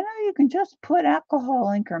 you can just put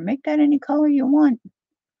alcohol ink or make that any color you want.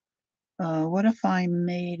 What if I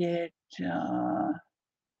made it,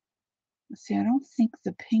 see, I don't think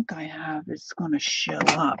the pink I have is going to show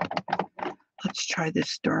up. Let's try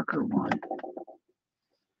this darker one.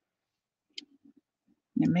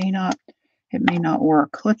 It may not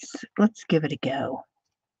work. Let's give it a go.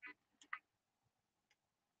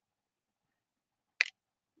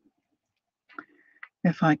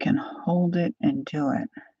 If I can hold it and do it.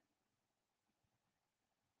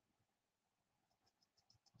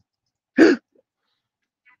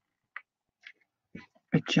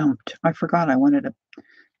 It jumped. I forgot I wanted to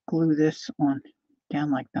glue this on down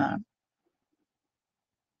like that.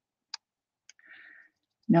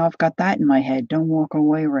 Now I've got that in my head. Don't walk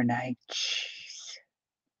away, Renee. Jeez.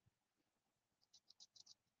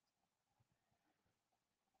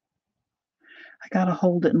 Gotta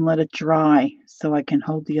hold it and let it dry so I can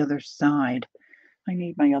hold the other side. I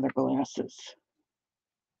need my other glasses.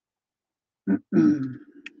 Oh,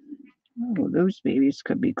 those babies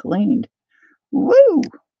could be cleaned. Woo!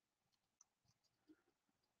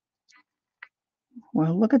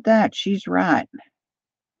 Well, look at that. She's right.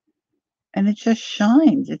 And it just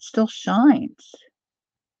shines. It still shines.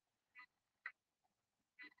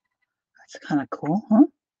 That's kind of cool, huh?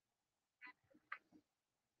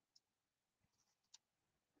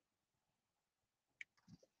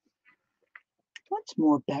 That's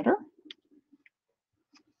more better.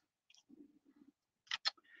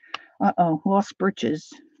 Uh-oh, lost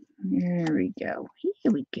britches. There we go.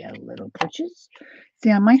 Here we go, little britches.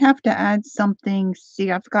 See, I might have to add something.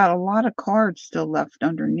 See, I've got a lot of cards still left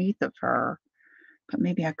underneath of her. But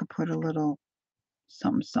maybe I could put a little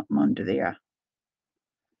something under there.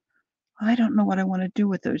 I don't know what I want to do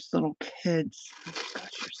with those little kids. Oh,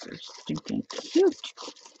 gosh, you're so stinking cute.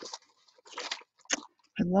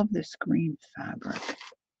 I love this green fabric.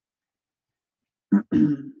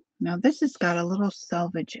 Now this has got a little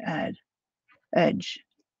selvage edge.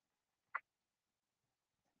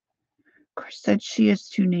 Chris said she has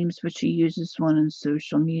two names, but she uses one on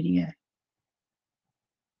social media.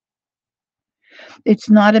 It's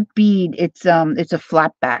not a bead. It's a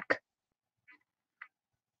flat back.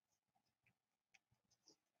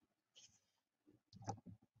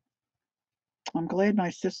 I'm glad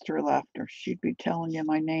my sister left, or she'd be telling you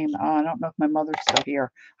my name. I don't know if my mother's still here.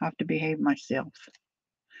 I have to behave myself.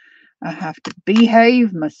 I have to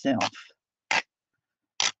behave myself.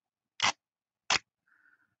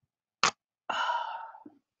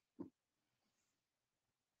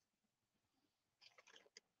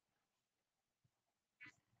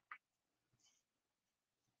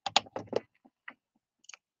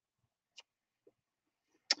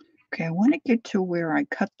 Okay, I want to get to where I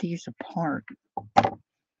cut these apart.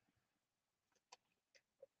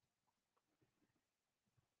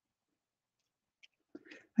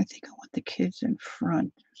 I think I want the kids in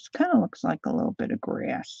front. This kind of looks like a little bit of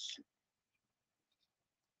grass.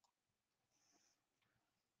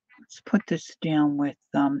 Let's put this down with,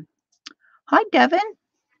 hi, Devin.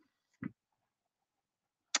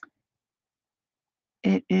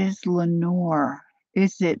 It is Lenore.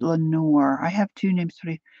 Is it Lenore? I have two names,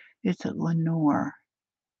 but is it Lenore?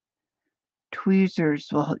 Tweezers.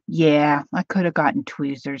 Well, yeah, I could have gotten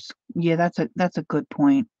tweezers. Yeah, that's a good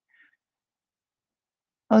point.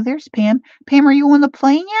 Oh, there's Pam. Pam, are you on the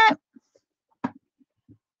plane yet?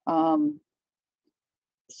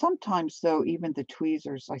 Sometimes though, even the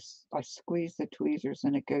tweezers, I squeeze the tweezers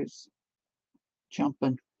and it goes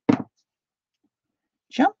jumping.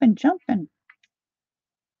 Jumping, jumping.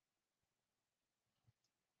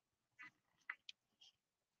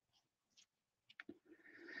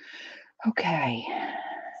 Okay.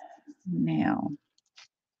 Now,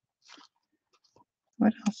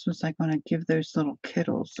 what else was I going to give those little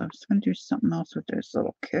kittles? I was going to do something else with those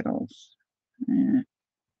little kittles.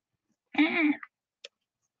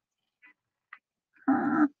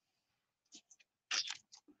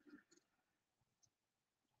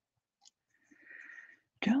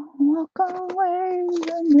 Don't walk away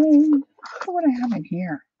from me. Look what I have in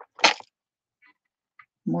here.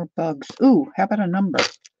 More bugs. Ooh, how about a number?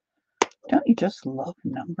 Don't you just love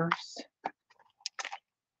numbers?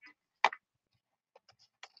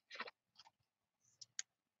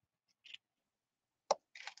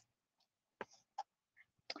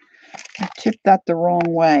 I tipped that the wrong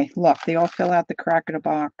way. Look, they all fell out the crack of the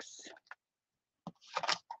box.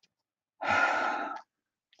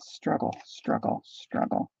 Struggle, struggle,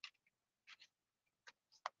 struggle.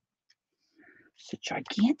 It's a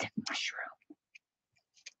gigantic mushroom.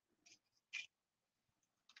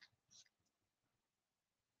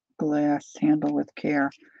 Glass, handle with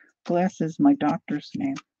care. Glass is my doctor's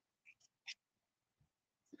name.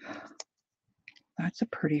 That's a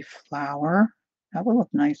pretty flower. That will look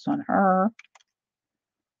nice on her.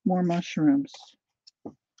 More mushrooms.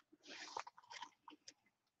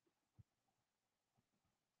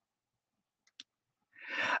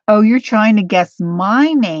 Oh, you're trying to guess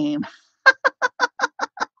my name.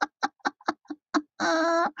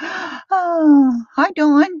 Oh, hi,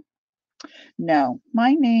 Dawn. No,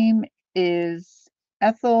 my name is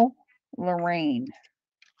Ethel Lorraine.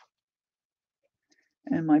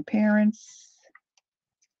 And my parents,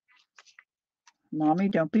 Mommy,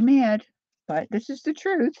 don't be mad, but this is the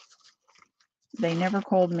truth. They never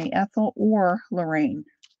called me Ethel or Lorraine.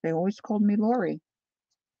 They always called me Lori.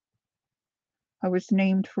 I was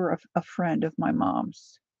named for a friend of my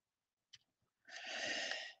mom's.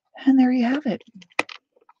 And there you have it.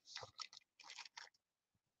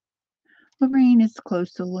 Lorraine is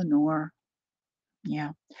close to Lenore.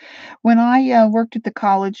 Yeah. When I worked at the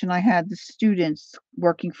college and I had the students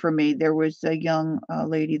working for me, there was a young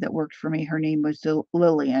lady that worked for me. Her name was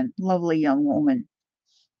Lillian, lovely young woman.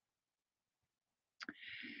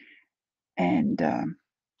 And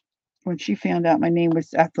when she found out my name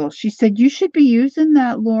was Ethel, she said, "You should be using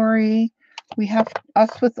that, Lori. We have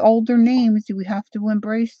us with older names. We have to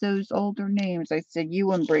embrace those older names." I said,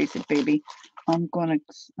 "You embrace it, baby. I'm gonna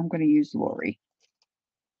I'm gonna use Lori."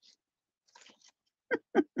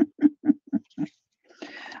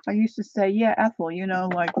 I used to say, "Yeah, Ethel,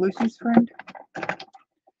 like Lucy's friend."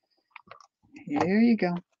 Here you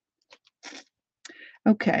go.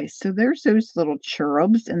 Okay, so there's those little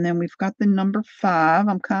cherubs, and then we've got the number 5.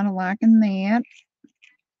 I'm kind of liking that.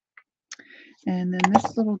 And then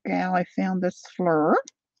this little gal, I found this Fleur. I'm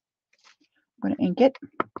going to ink it.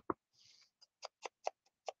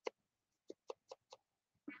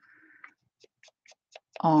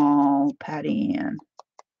 Oh, Patty Ann.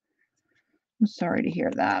 I'm sorry to hear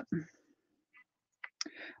that.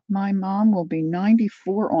 My mom will be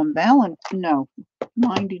 94 on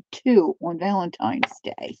 92 on Valentine's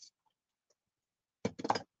Day.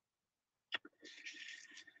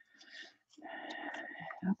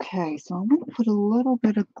 Okay, so I'm going to put a little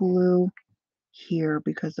bit of glue here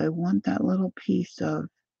because I want that little piece of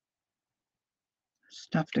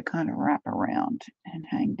stuff to kind of wrap around and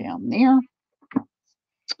hang down there.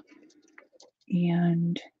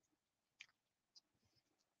 And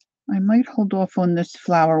I might hold off on this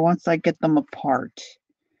flower once I get them apart.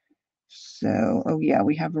 So, oh yeah,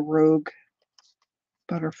 we have a rogue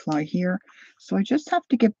butterfly here. So I just have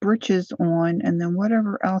to get britches on, and then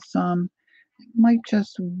whatever else, might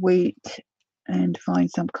just wait and find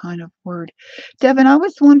some kind of word. Devin, I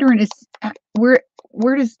was wondering,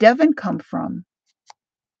 where does Devin come from?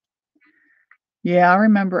 Yeah, I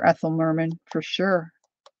remember Ethel Merman for sure.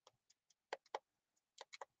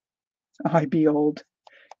 I'd be old.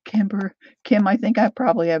 Kim, I think I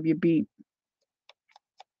probably have you beat.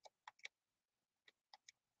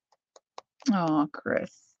 Oh,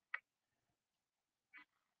 Chris.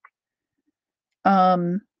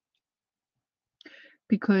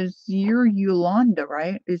 Because you're Yolanda,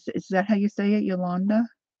 right? Is that how you say it, Yolanda?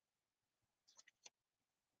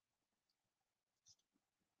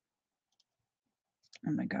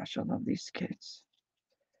 Oh my gosh, I love these kids.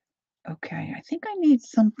 Okay, I think I need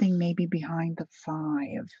something maybe behind the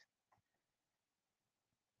 5.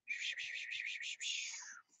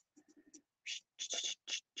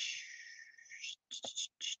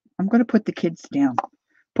 I'm going to put the kids down.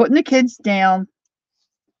 Putting the kids down.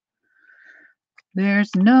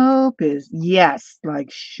 There's no business. Yes,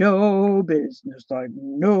 like show business, like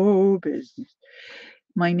no business.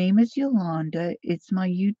 My name is Yolanda. It's my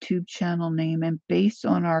YouTube channel name, and based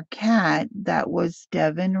on our cat, that was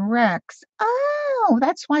Devin Rex. Oh,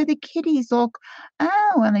 that's why the kitties all.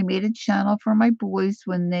 Oh, and I made a channel for my boys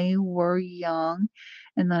when they were young,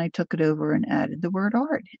 and then I took it over and added the word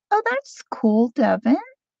art. Oh, that's cool, Devin.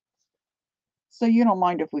 So you don't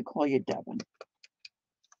mind if we call you Devin?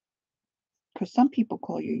 Because some people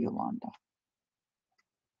call you Yolanda.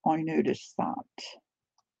 I noticed that.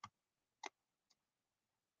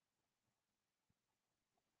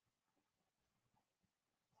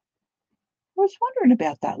 I was wondering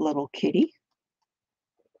about that little kitty.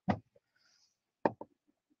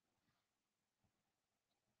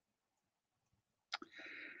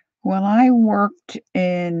 When I worked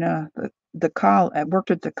in I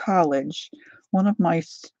worked at the college. One of my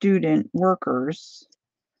student workers,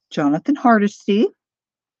 Jonathan Hardesty,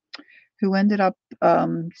 who ended up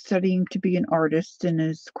studying to be an artist and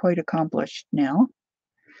is quite accomplished now,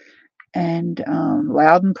 and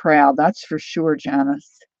loud and proud, that's for sure,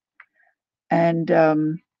 Janice. And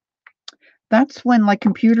that's when like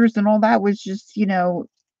computers and all that was just,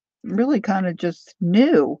 really kind of just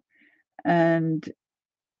new. And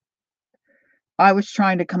I was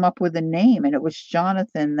trying to come up with a name, and it was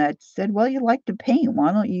Jonathan that said, "Well, you like to paint.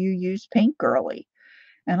 Why don't you use Paint Girly?"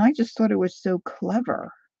 And I just thought it was so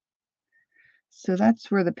clever. So that's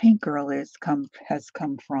where the Paint Girl has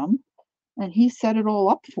come from. And he set it all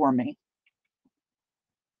up for me.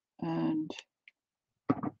 And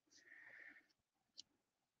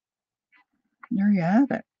there you have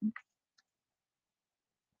it.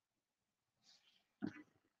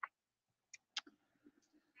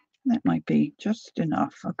 That might be just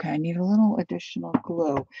enough. Okay, I need a little additional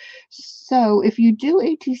glue. So if you do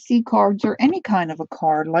ATC cards or any kind of a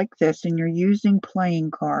card like this, and you're using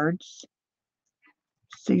playing cards,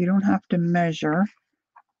 so you don't have to measure.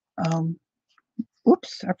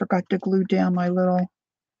 Oops, I forgot to glue down my little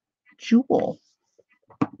jewel.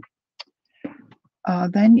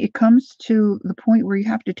 then it comes to the point where you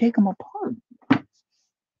have to take them apart.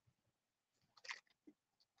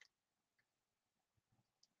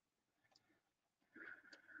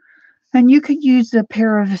 And you could use a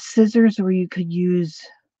pair of scissors or you could use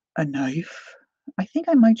a knife. I think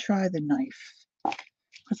I might try the knife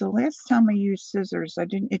because the last time I used scissors,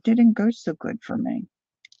 it didn't go so good for me.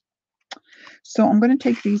 So I'm going to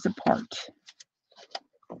take these apart.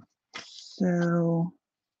 So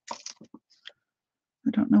I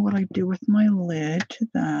don't know what I do with my lid to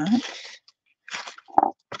that.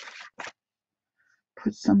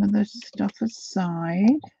 Put some of this stuff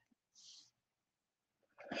aside.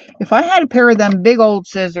 If I had a pair of them big old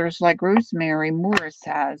scissors like Rosemary Morris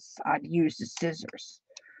has, I'd use the scissors.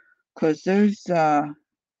 Because those, what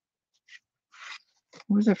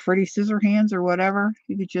was it, Freddy Scissor Hands or whatever?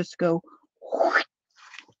 You could just go,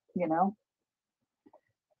 you know,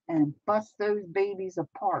 and bust those babies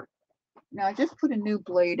apart. Now, I just put a new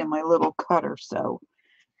blade in my little cutter, so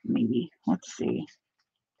maybe, let's see.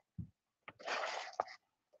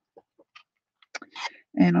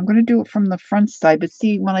 And I'm going to do it from the front side. But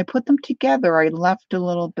see, when I put them together, I left a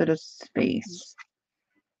little bit of space.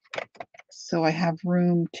 So I have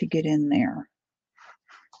room to get in there.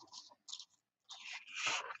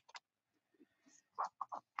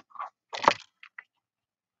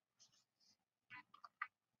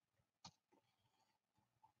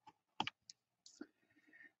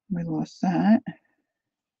 We lost that.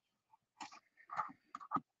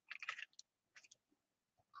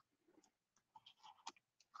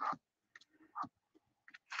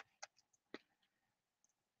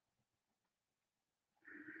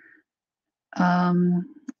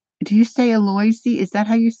 Do you say Aloysi? Is that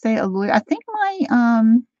how you say Aloy? I think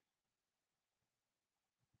my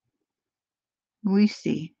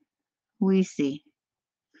Lucy. Lucy.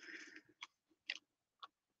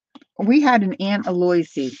 We had an Aunt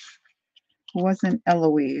Aloysi. It wasn't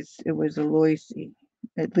Eloise. It was Aloysi.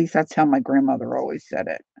 At least that's how my grandmother always said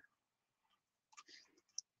it.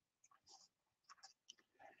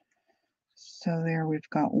 So there we've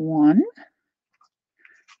got one.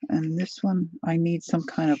 And this one, I need some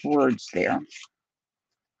kind of words there.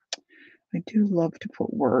 I do love to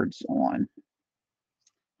put words on.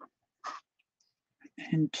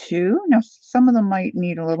 And two. Now, some of them might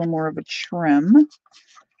need a little more of a trim.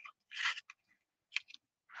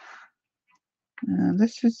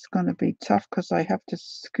 This is going to be tough because I have to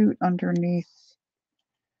scoot underneath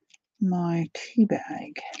my tea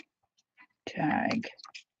bag tag.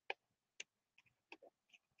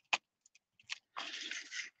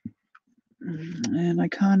 And I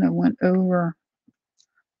kind of went over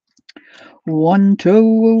one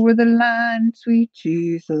toe over the line, sweet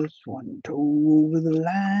Jesus, one toe over the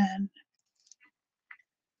line.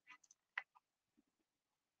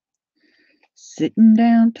 Sitting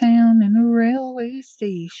downtown in a railway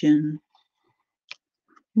station.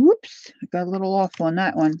 Whoops, I got a little off on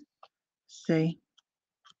that one. See,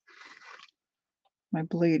 my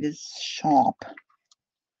blade is sharp.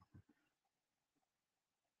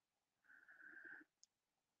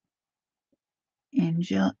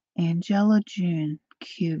 Angela June,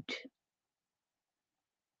 cute.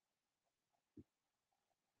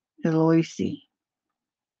 Eloise.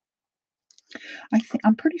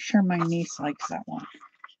 I'm pretty sure my niece likes that one.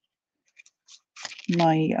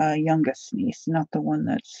 My youngest niece, not the one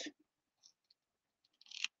that's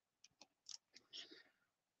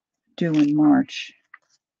due in March.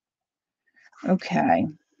 Okay.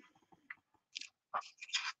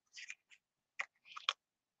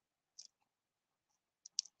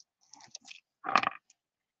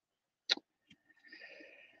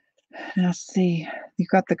 Now see, you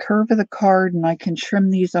got the curve of the card and I can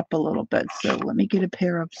trim these up a little bit. So let me get a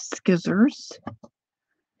pair of scissors.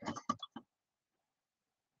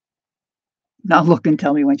 Now look and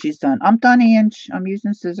tell me when she's done. I'm done, Ange. I'm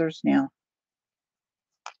using scissors now.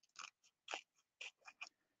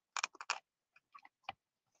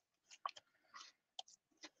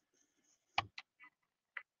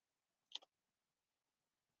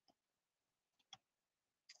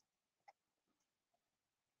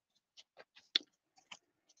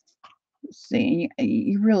 See,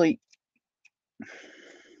 you really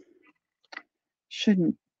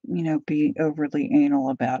shouldn't, be overly anal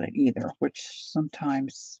about it either, which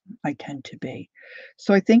sometimes I tend to be.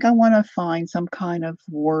 So I think I want to find some kind of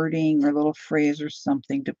wording or little phrase or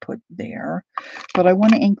something to put there. But I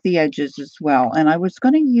want to ink the edges as well. And I was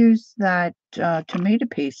going to use that tomato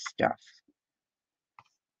paste stuff.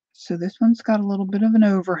 So this one's got a little bit of an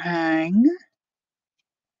overhang.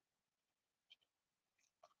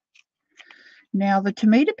 Now, the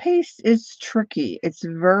tomato paste is tricky. It's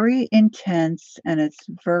very intense and it's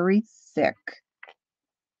very thick.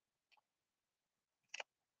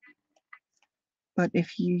 But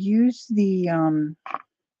if you use the,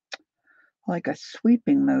 like a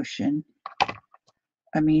sweeping motion,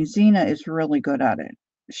 I mean, Xena is really good at it.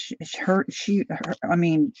 I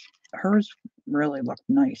mean, hers really looked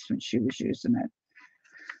nice when she was using it.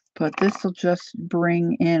 But this will just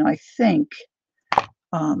bring in, I think,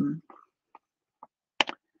 um,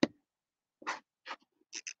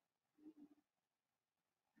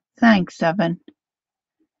 thanks, Evan.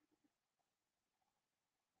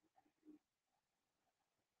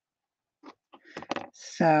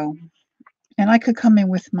 So, and I could come in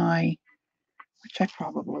with my, which I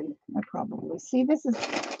probably see. This is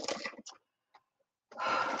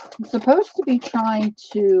I'm supposed to be trying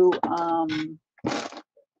to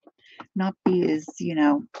not be as,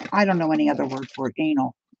 I don't know any other word for it,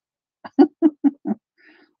 anal.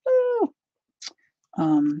 Woo!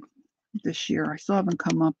 This year. I still haven't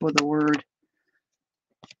come up with a word.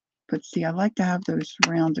 But see, I like to have those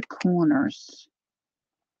rounded corners.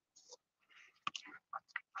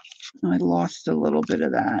 I lost a little bit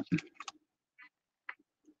of that.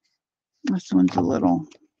 This one's a little.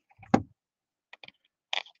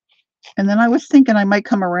 And then I was thinking I might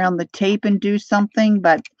come around the tape and do something,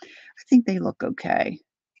 but I think they look okay.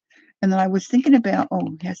 And then I was thinking about,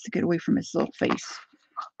 oh, he has to get away from his little face.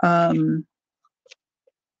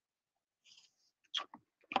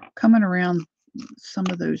 Coming around some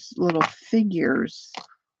of those little figures.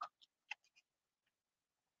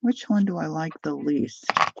 Which one do I like the least?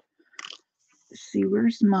 Let's see,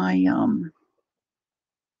 where's my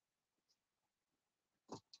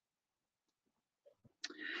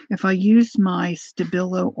if I use my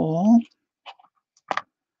Stabilo All,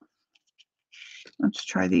 let's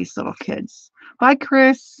try these little kids. Bye,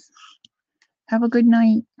 Chris. Have a good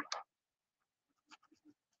night.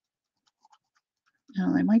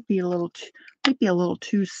 Oh, they might be a little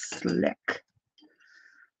too slick.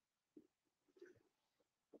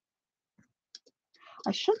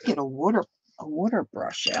 I should get a water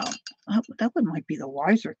brush out. That might be the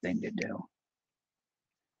wiser thing to do.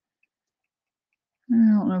 I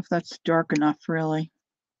don't know if that's dark enough, really.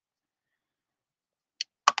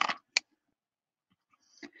 I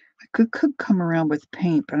could come around with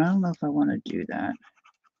paint, but I don't know if I want to do that.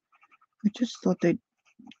 I just thought they,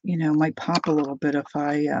 might pop a little bit if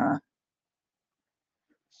I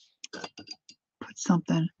put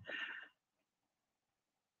something.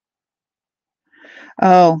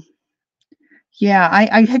 Oh, yeah,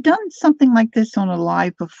 I had done something like this on a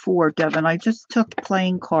live before, Devin. I just took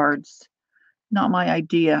playing cards. Not my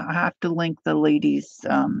idea. I have to link the ladies'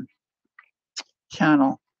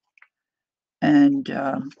 channel. And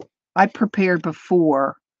I prepared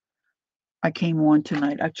before I came on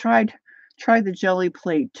tonight. I tried the jelly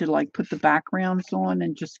plate to like put the backgrounds on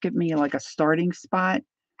and just give me like a starting spot,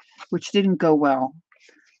 which didn't go well.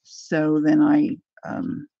 So then I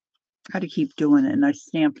had to keep doing it, and I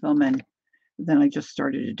stamped them, and then I just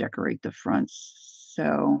started to decorate the fronts.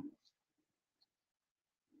 So,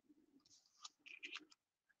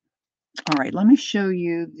 all right, let me show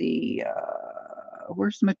you the,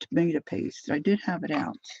 where's my tomato paste? I did have it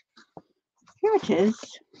out. Here it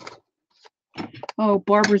is. Oh,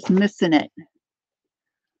 Barbara's missing it.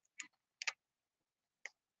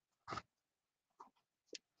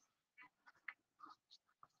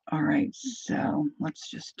 All right, so let's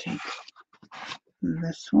just take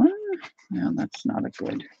this one. No, that's not a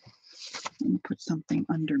good. Let me put something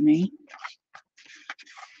under me.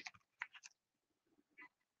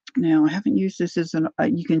 Now, I haven't used this as an,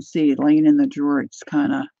 you can see it laying in the drawer. It's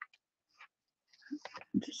kind of,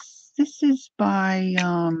 this is by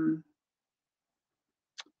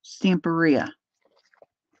Stamperia.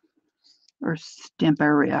 Or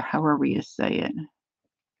Stamperia, however you say it.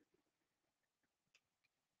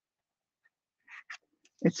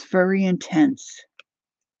 It's very intense.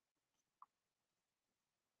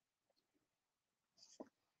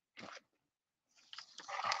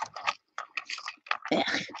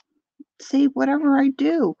 Ugh. See, whatever I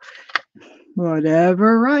do,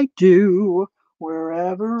 wherever I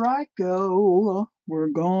go, we're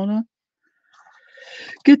gonna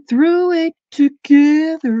get through it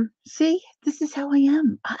together. See, this is how I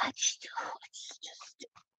am.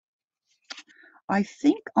 I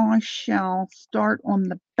think I shall start on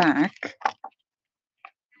the back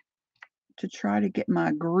to try to get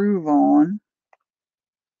my groove on.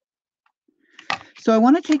 So I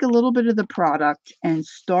want to take a little bit of the product and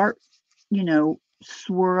start,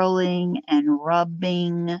 swirling and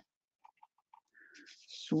rubbing,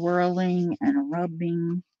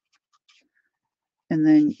 And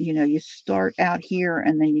then, you start out here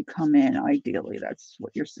and then you come in. Ideally, that's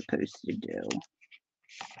what you're supposed to do.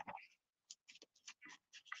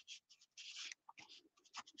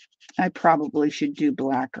 I probably should do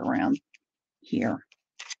black around here,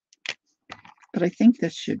 but I think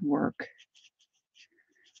this should work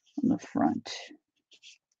on the front.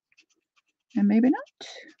 And maybe not.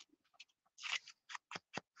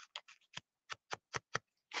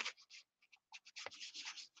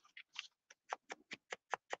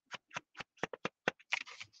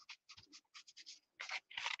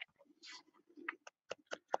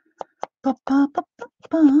 Ba, ba, ba, ba,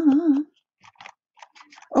 ba.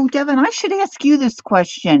 Oh, Devin, I should ask you this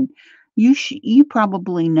question. You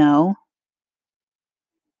probably know.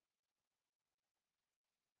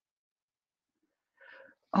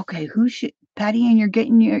 Okay, who should Patty Ann, you're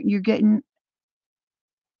getting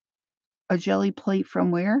a jelly plate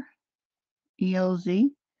from where? ELZ?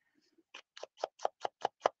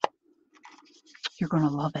 You're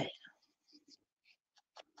gonna love it.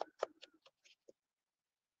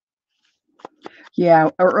 Yeah,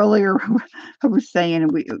 earlier I was saying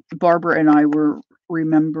Barbara and I were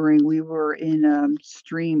remembering we were in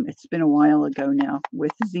stream. It's been a while ago now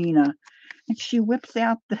with Xena, and she whips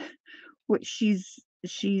out what she's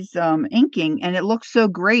inking, and it looks so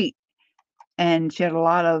great. And she had a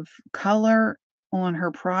lot of color on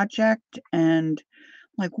her project, and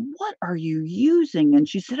like, what are you using? And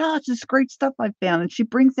she said, oh, it's this great stuff I found. And she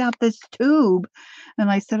brings out this tube,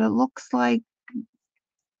 and I said, it looks like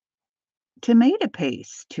tomato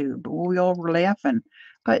paste tube. We all were laughing.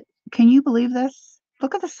 But can you believe this?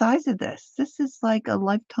 Look at the size of this. This is like a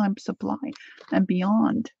lifetime supply and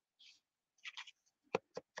beyond.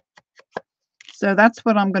 So that's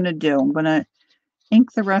what I'm going to do. I'm going to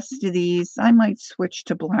ink the rest of these. I might switch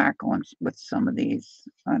to black on with some of these.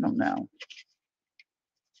 I don't know.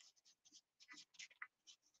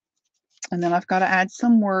 And then I've got to add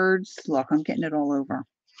some words. Look, I'm getting it all over.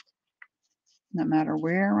 No matter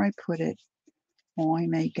where I put it, I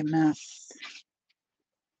make a mess.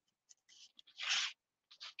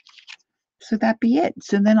 So that be it.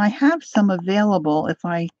 So then I have some available if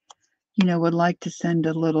I, would like to send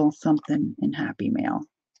a little something in Happy Mail.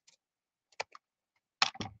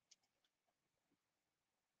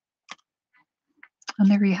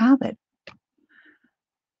 And there you have it.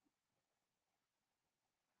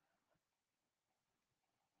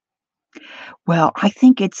 Well, I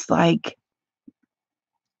think it's like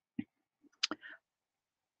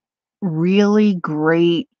really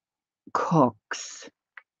great cooks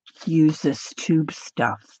use this tube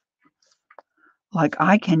stuff. Like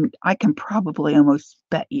I can probably almost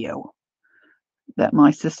bet you that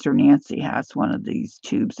my sister Nancy has one of these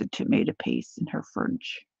tubes of tomato paste in her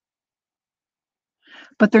fridge.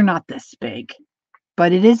 But they're not this big.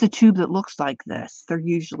 But it is a tube that looks like this. They're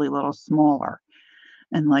usually a little smaller.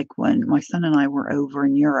 And like when my son and I were over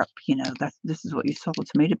in Europe, this is what you saw the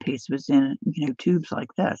tomato paste was in, tubes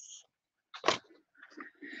like this.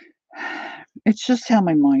 It's just how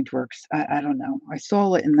my mind works. I don't know. I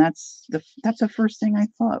saw it, and that's the first thing I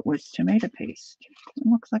thought was tomato paste. It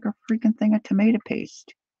looks like a freaking thing of tomato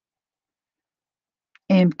paste.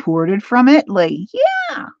 Imported from Italy.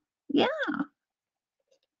 Yeah. Yeah.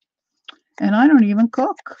 And I don't even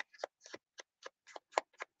cook.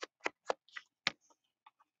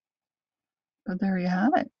 But there you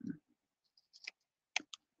have it.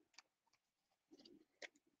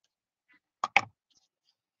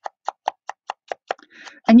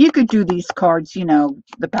 And you could do these cards,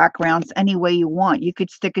 the backgrounds any way you want. You could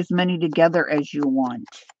stick as many together as you want.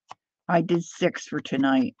 I did 6 for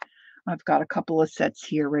tonight. I've got a couple of sets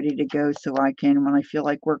here ready to go so I can, when I feel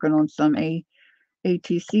like working on some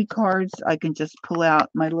ATC cards, I can just pull out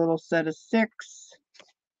my little set of 6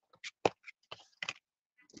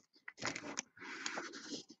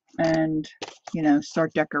 and,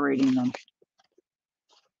 start decorating them.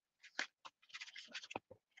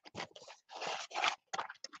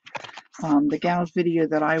 The gal's video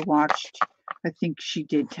that I watched, I think she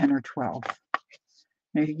did 10 or 12.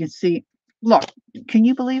 Now you can see, look, can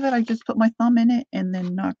you believe it? I just put my thumb in it and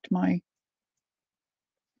then knocked my...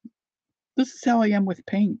 This is how I am with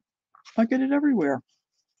paint. I get it everywhere.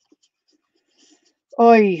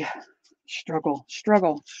 Oy, struggle,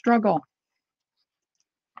 struggle, struggle.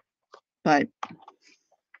 But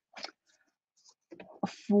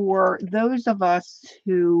for those of us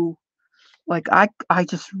who, like, I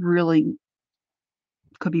just really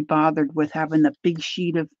could be bothered with having the big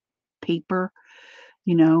sheet of paper,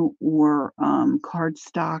 or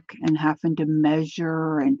cardstock and having to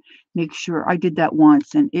measure and make sure. I did that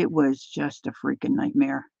once and it was just a freaking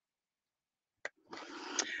nightmare.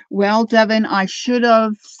 Well, Devin, I should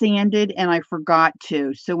have sanded and I forgot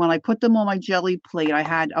to. So when I put them on my jelly plate, I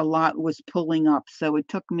had a lot was pulling up. So it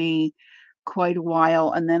took me quite a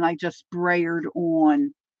while. And then I just brayered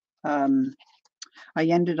on. Um, I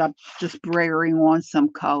ended up just brayering on some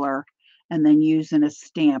color and then using a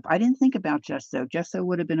stamp. I didn't think about gesso. Gesso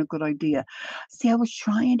would have been a good idea. See, I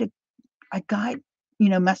got,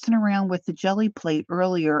 messing around with the jelly plate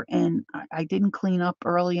earlier and I didn't clean up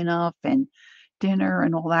early enough and dinner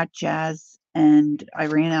and all that jazz. And I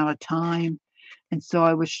ran out of time. And so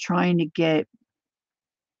I was trying to get,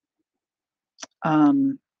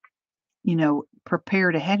 um,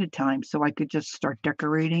 prepared ahead of time so I could just start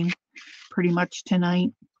decorating pretty much tonight.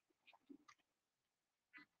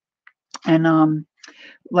 And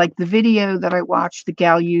like the video that I watched, the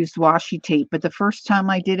gal used washi tape, but the first time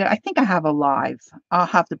I did it, I think I have a live. I'll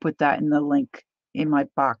have to put that in the link in my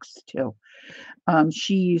box too.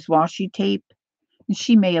 She used washi tape. And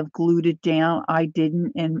she may have glued it down. I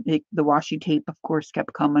didn't, and the washi tape, of course,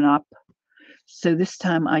 kept coming up. So this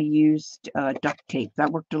time I used duct tape.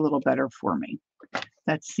 That worked a little better for me.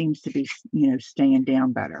 That seems to be, staying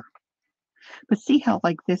down better. But see how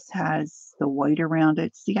like this has the white around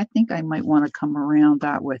it? See, I think I might want to come around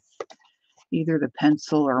that with either the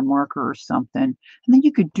pencil or a marker or something. And then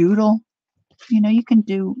you could doodle. You can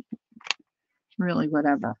do really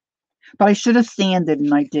whatever. But I should have sanded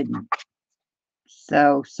and I didn't.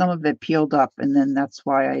 So some of it peeled up and then that's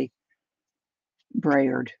why I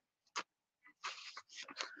brayered.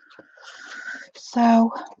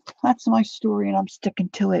 So that's my story and I'm sticking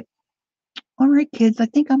to it. All right, kids, I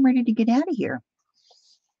think I'm ready to get out of here.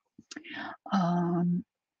 I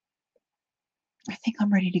think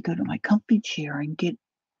I'm ready to go to my comfy chair and get,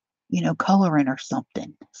 coloring or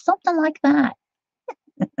something. Something like that.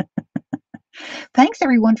 Thanks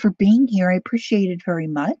everyone for being here. I appreciate it very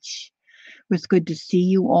much. It was good to see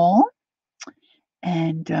you all.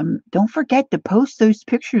 And don't forget to post those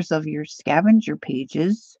pictures of your scavenger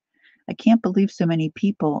pages. I can't believe so many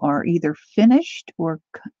people are either finished or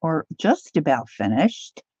just about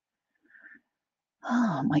finished.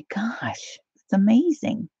 Oh my gosh, it's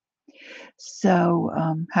amazing. So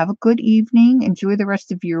have a good evening. Enjoy the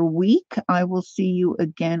rest of your week. I will see you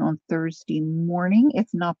again on Thursday morning, if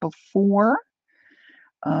not before.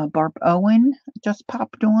 Barb Owen just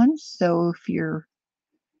popped on. So if you're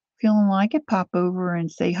feeling like it, pop over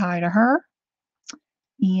and say hi to her.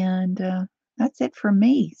 And that's it from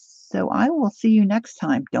me. So I will see you next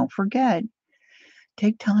time. Don't forget,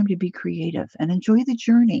 take time to be creative and enjoy the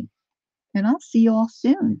journey. And I'll see you all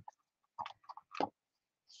soon.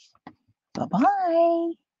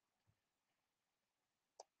 Bye-bye.